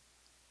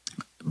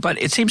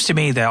 But it seems to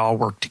me they all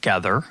work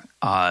together.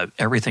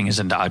 Everything is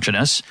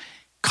endogenous.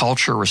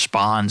 Culture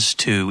responds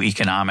to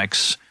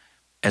economics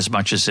as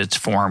much as it's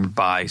formed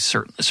by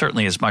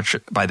certainly as much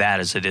by that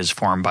as it is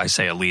formed by,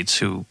 say, elites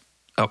who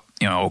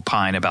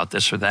opine about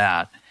this or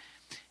that.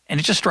 And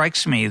it just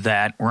strikes me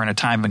that we're in a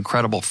time of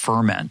incredible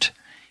ferment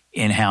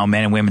in how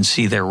men and women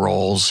see their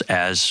roles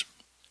as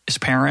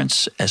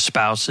parents, as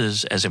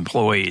spouses, as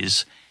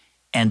employees,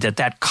 and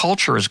that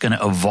culture is going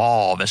to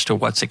evolve as to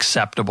what's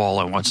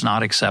acceptable and what's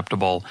not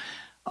acceptable.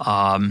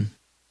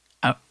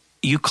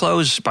 You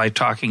close by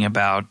talking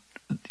about,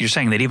 you're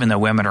saying that even though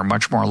women are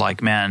much more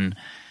like men,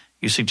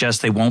 you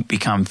suggest they won't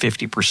become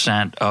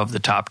 50% of the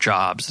top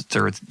jobs,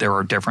 that there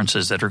are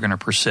differences that are going to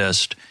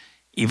persist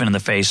even in the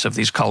face of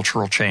these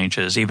cultural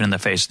changes, even in the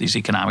face of these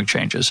economic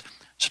changes.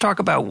 So talk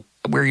about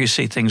where you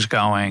see things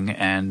going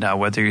and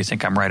whether you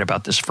think I'm right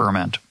about this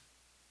ferment.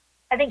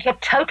 I think you're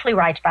totally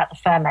right about the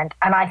ferment.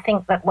 And I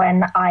think that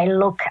when I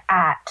look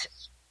at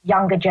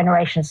younger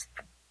generations,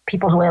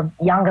 people who are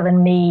younger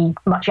than me,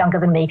 much younger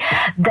than me,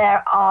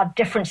 there are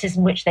differences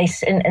in which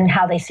in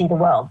how they see the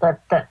world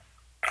that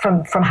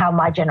from how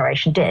my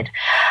generation did.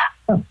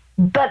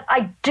 But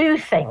I do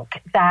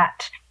think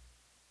that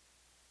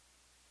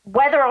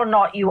whether or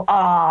not you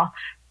are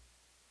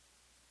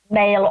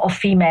male or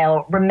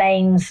female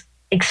remains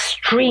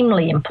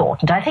extremely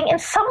important. I think in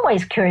some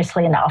ways,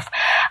 curiously enough,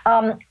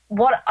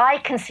 what I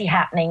can see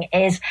happening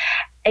is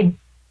a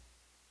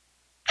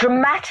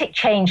dramatic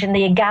change in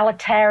the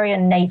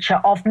egalitarian nature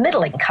of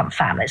middle-income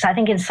families. I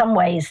think in some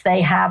ways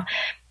they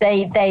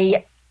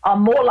are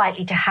more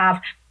likely to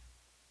have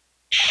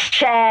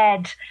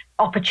shared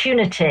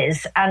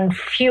opportunities and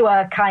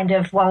fewer kind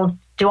of, well,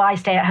 do I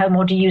stay at home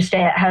or do you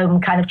stay at home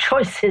kind of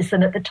choices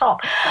than at the top.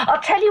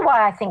 I'll tell you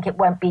why I think it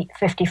won't be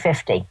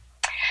 50-50.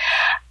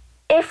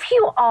 If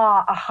you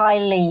are a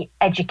highly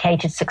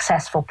educated,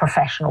 successful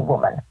professional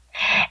woman,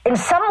 in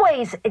some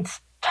ways it's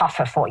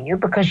tougher for you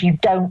because you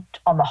don't,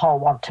 on the whole,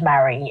 want to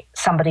marry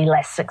somebody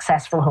less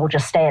successful who'll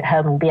just stay at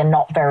home and be a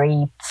not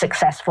very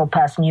successful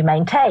person you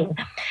maintain.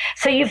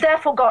 So you've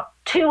therefore got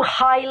two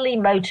highly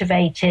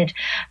motivated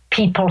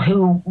people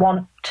who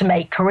want to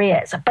make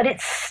careers, but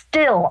it's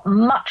still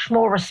much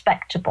more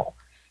respectable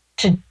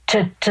to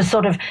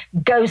sort of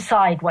go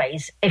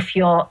sideways if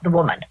you're the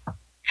woman.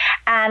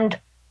 And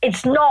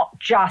it's not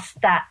just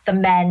that the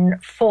men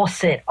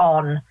force it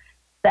on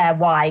their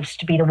wives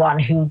to be the one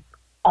who,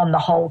 on the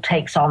whole,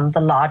 takes on the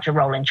larger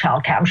role in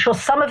childcare. I'm sure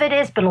some of it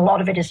is, but a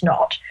lot of it is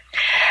not.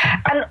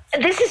 And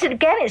this is,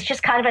 again, it's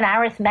just kind of an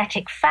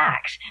arithmetic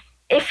fact.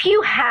 If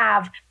you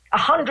have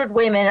 100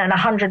 women and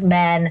 100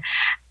 men,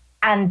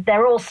 and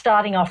they're all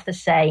starting off the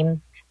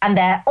same, and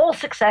they're all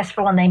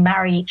successful and they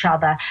marry each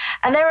other,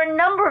 and there are a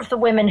number of the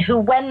women who,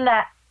 when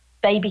that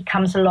baby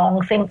comes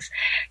along, thinks,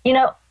 you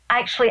know,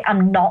 actually,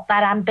 I'm not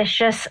that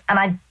ambitious and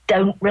I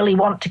don't really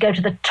want to go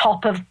to the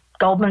top of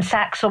Goldman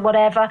Sachs or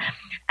whatever.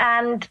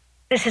 And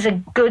this is a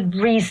good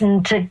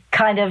reason to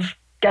kind of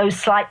go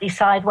slightly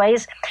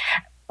sideways.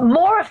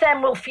 More of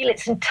them will feel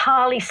it's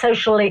entirely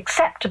socially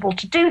acceptable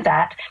to do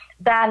that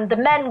than the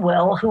men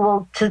will, who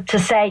will to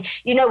say,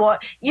 you know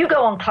what, you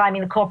go on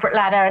climbing the corporate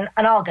ladder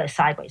and I'll go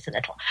sideways a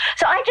little.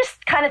 So I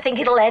just kind of think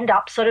it'll end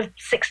up sort of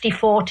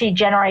 60-40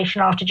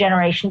 generation after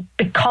generation,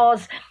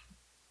 because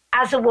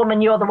as a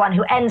woman, you're the one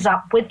who ends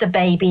up with the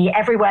baby.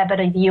 Everywhere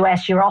but in the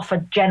US, you're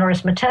offered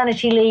generous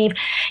maternity leave.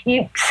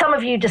 Some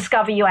of you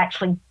discover you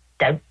actually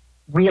don't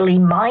really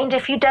mind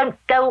if you don't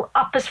go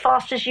up as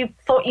fast as you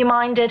thought you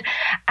minded.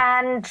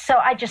 And so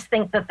I just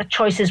think that the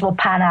choices will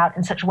pan out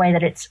in such a way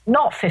that it's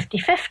not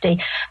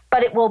 50-50,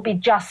 but it will be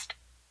just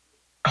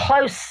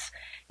close.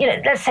 You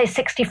know, let's say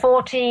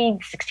 60-40,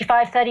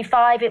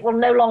 65-35, it will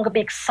no longer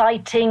be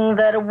exciting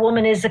that a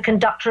woman is a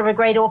conductor of a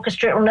great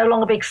orchestra. It will no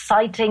longer be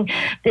exciting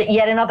that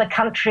yet another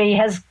country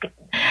has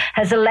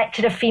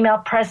elected a female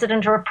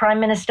president or a prime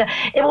minister.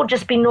 It will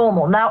just be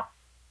normal. Now,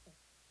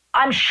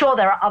 I'm sure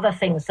there are other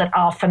things that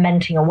are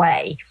fermenting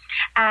away.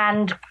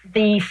 And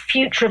the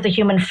future of the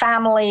human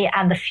family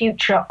and the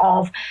future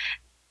of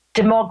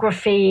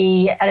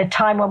demography at a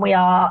time when we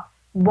are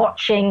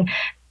watching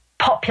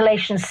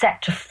population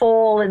set to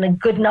fall in a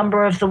good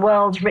number of the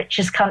world's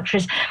richest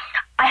countries,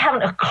 I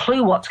haven't a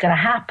clue what's going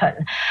to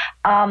happen.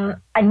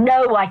 I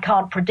know I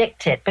can't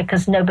predict it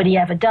because nobody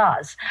ever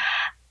does.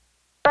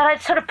 But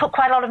I'd sort of put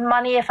quite a lot of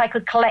money if I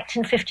could collect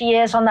in 50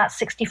 years on that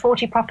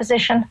 60-40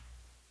 proposition.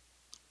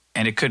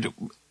 And it could,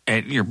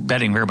 you're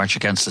betting very much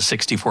against the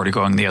 60-40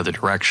 going the other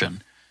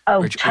direction,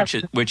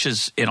 which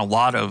is in a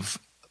lot of,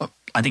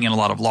 I think in a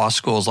lot of law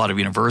schools, a lot of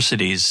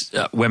universities,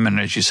 women,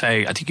 as you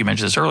say, I think you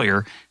mentioned this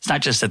earlier, it's not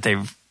just that there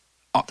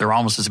are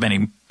almost as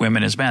many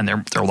women as men.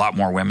 There are a lot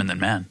more women than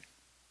men.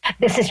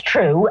 This is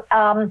true,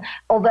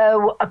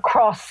 although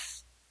across,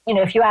 you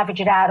know, if you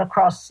average it out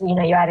across, you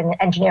know, you're adding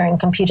engineering and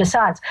computer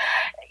science,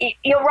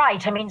 you're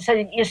right. I mean, so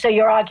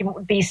your argument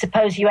would be,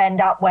 suppose you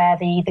end up where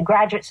the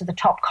graduates of the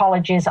top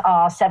colleges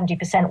are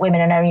 70%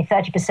 women and only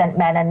 30%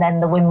 men, and then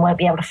the women won't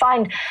be able to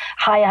find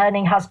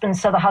high-earning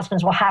husbands, so the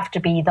husbands will have to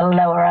be the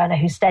lower earner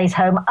who stays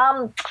home.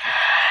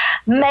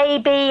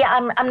 Maybe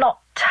I'm not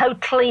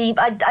totally.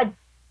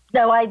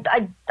 No,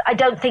 I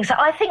don't think so.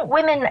 I think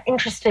women,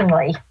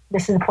 interestingly,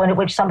 this is the point at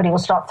which somebody will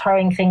start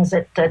throwing things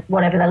at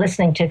whatever they're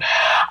listening to.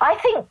 I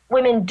think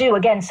women do,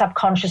 again,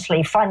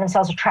 subconsciously find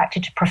themselves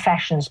attracted to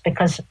professions,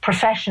 because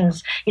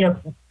professions, you know,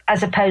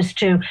 as opposed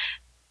to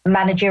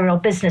managerial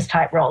business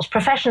type roles,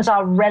 professions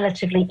are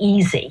relatively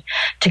easy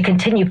to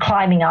continue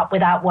climbing up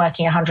without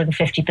working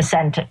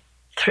 150%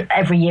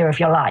 every year of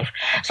your life.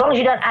 As long as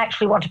you don't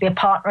actually want to be a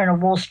partner in a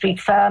Wall Street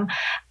firm,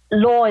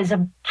 law is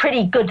a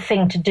pretty good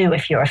thing to do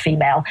if you're a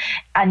female,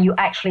 and you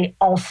actually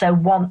also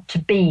want to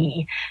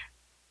be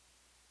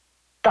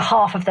the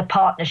half of the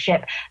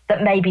partnership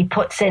that maybe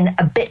puts in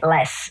a bit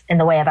less in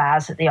the way of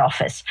hours at the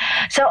office.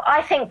 So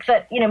I think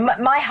that, you know,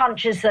 my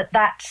hunch is that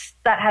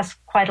has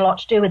quite a lot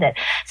to do with it.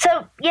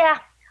 So yeah,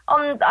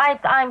 I'm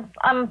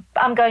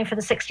going for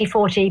the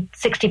 60-40,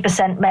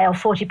 60% male,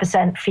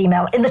 40%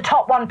 female in the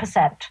top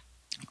 1%,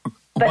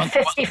 but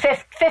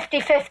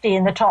 50-50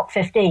 in the top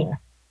 15.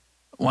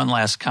 One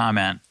last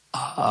comment.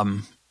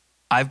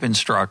 I've been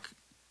struck.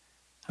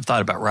 I've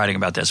thought about writing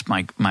about this.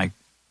 My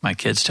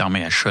kids tell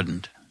me I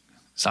shouldn't,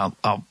 so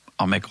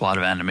I'll make a lot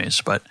of enemies,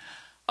 but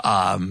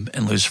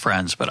and lose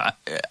friends. But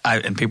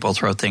and people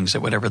throw things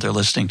at whatever they're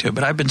listening to.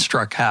 But I've been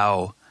struck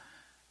how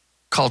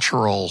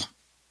cultural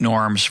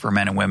norms for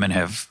men and women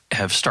have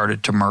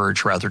started to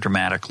merge rather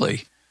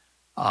dramatically.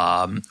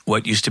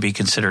 What used to be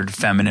considered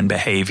feminine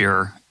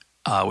behavior,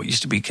 what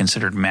used to be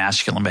considered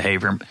masculine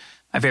behavior.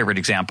 My favorite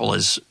example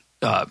is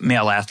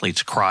male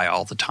athletes cry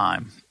all the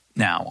time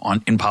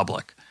now in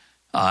public.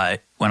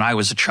 When I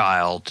was a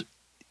child,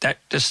 that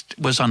just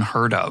was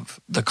unheard of.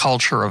 The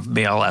culture of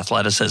male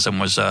athleticism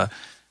was a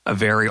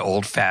very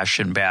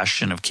old-fashioned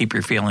bastion of keep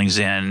your feelings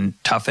in,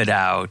 tough it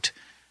out.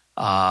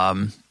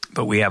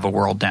 But we have a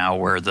world now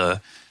where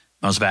the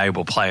most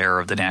valuable player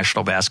of the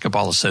National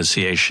Basketball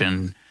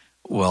Association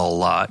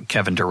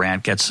Kevin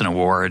Durant gets an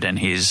award, and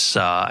he's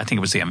I think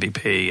it was the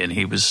MVP, and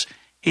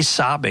he's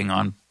sobbing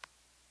on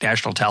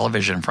national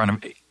television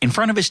in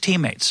front of his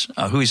teammates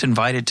who he's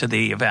invited to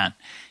the event,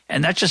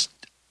 and that's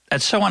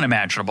so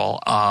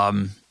unimaginable.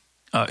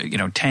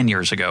 10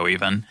 years ago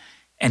even,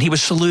 and he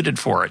was saluted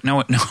for it.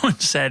 No one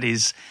said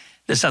there's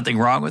something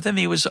wrong with him.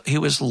 He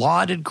was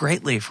lauded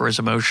greatly for his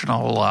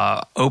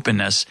emotional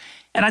openness.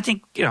 And I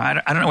think,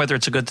 I don't know whether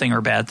it's a good thing or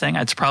a bad thing.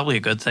 It's probably a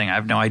good thing. I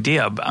have no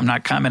idea. I'm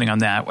not commenting on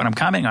that. What I'm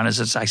commenting on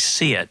is I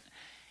see it.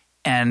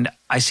 And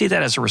I see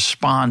that as a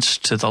response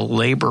to the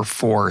labor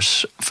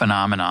force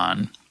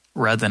phenomenon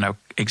rather than an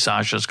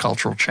exogenous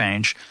cultural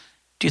change.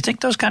 Do you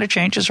think those kind of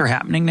changes are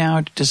happening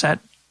now? Does that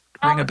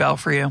ring a bell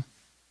for you?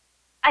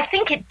 I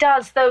think it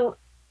does, though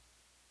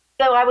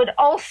I would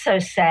also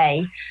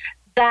say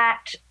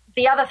that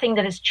the other thing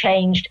that has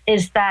changed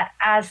is that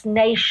as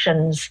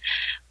nations,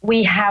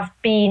 we have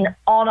been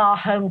on our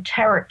home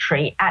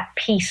territory at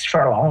peace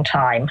for a long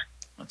time.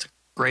 That's a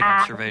great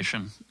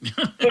observation.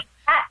 If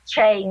that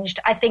changed,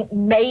 I think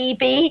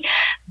maybe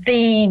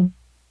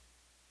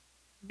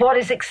what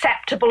is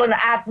acceptable and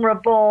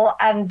admirable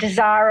and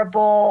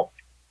desirable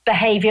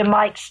behavior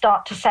might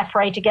start to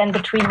separate again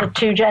between the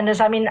two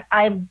genders. I mean,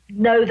 I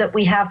know that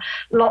we have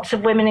lots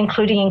of women,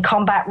 including in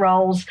combat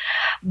roles,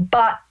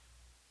 but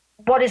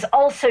what is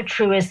also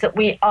true is that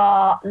we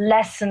are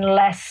less and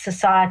less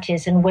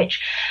societies in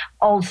which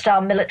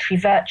old-style military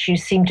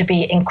virtues seem to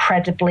be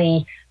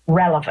incredibly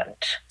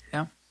relevant.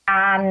 Yeah.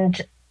 And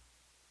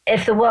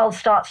if the world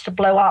starts to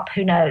blow up,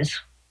 who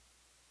knows?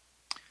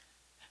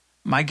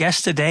 My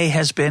guest today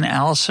has been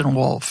Alison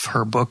Wolf.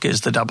 Her book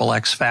is The Double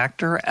X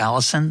Factor.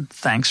 Alison,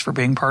 thanks for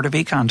being part of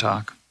Econ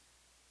Talk.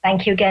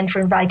 Thank you again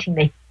for inviting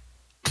me.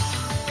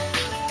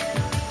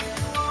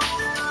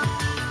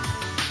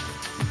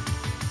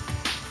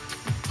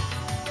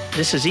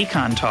 This is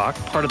Econ Talk,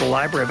 part of the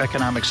Library of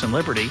Economics and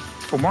Liberty.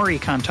 For more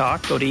Econ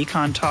Talk, go to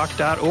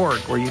econtalk.org,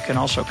 where you can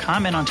also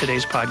comment on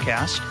today's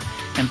podcast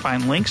and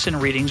find links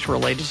and readings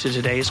related to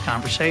today's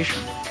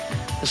conversation.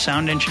 The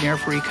sound engineer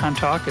for Econ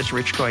Talk is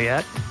Rich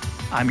Goyette.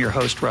 I'm your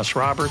host, Russ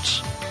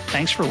Roberts.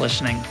 Thanks for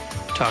listening.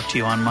 Talk to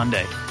you on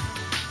Monday.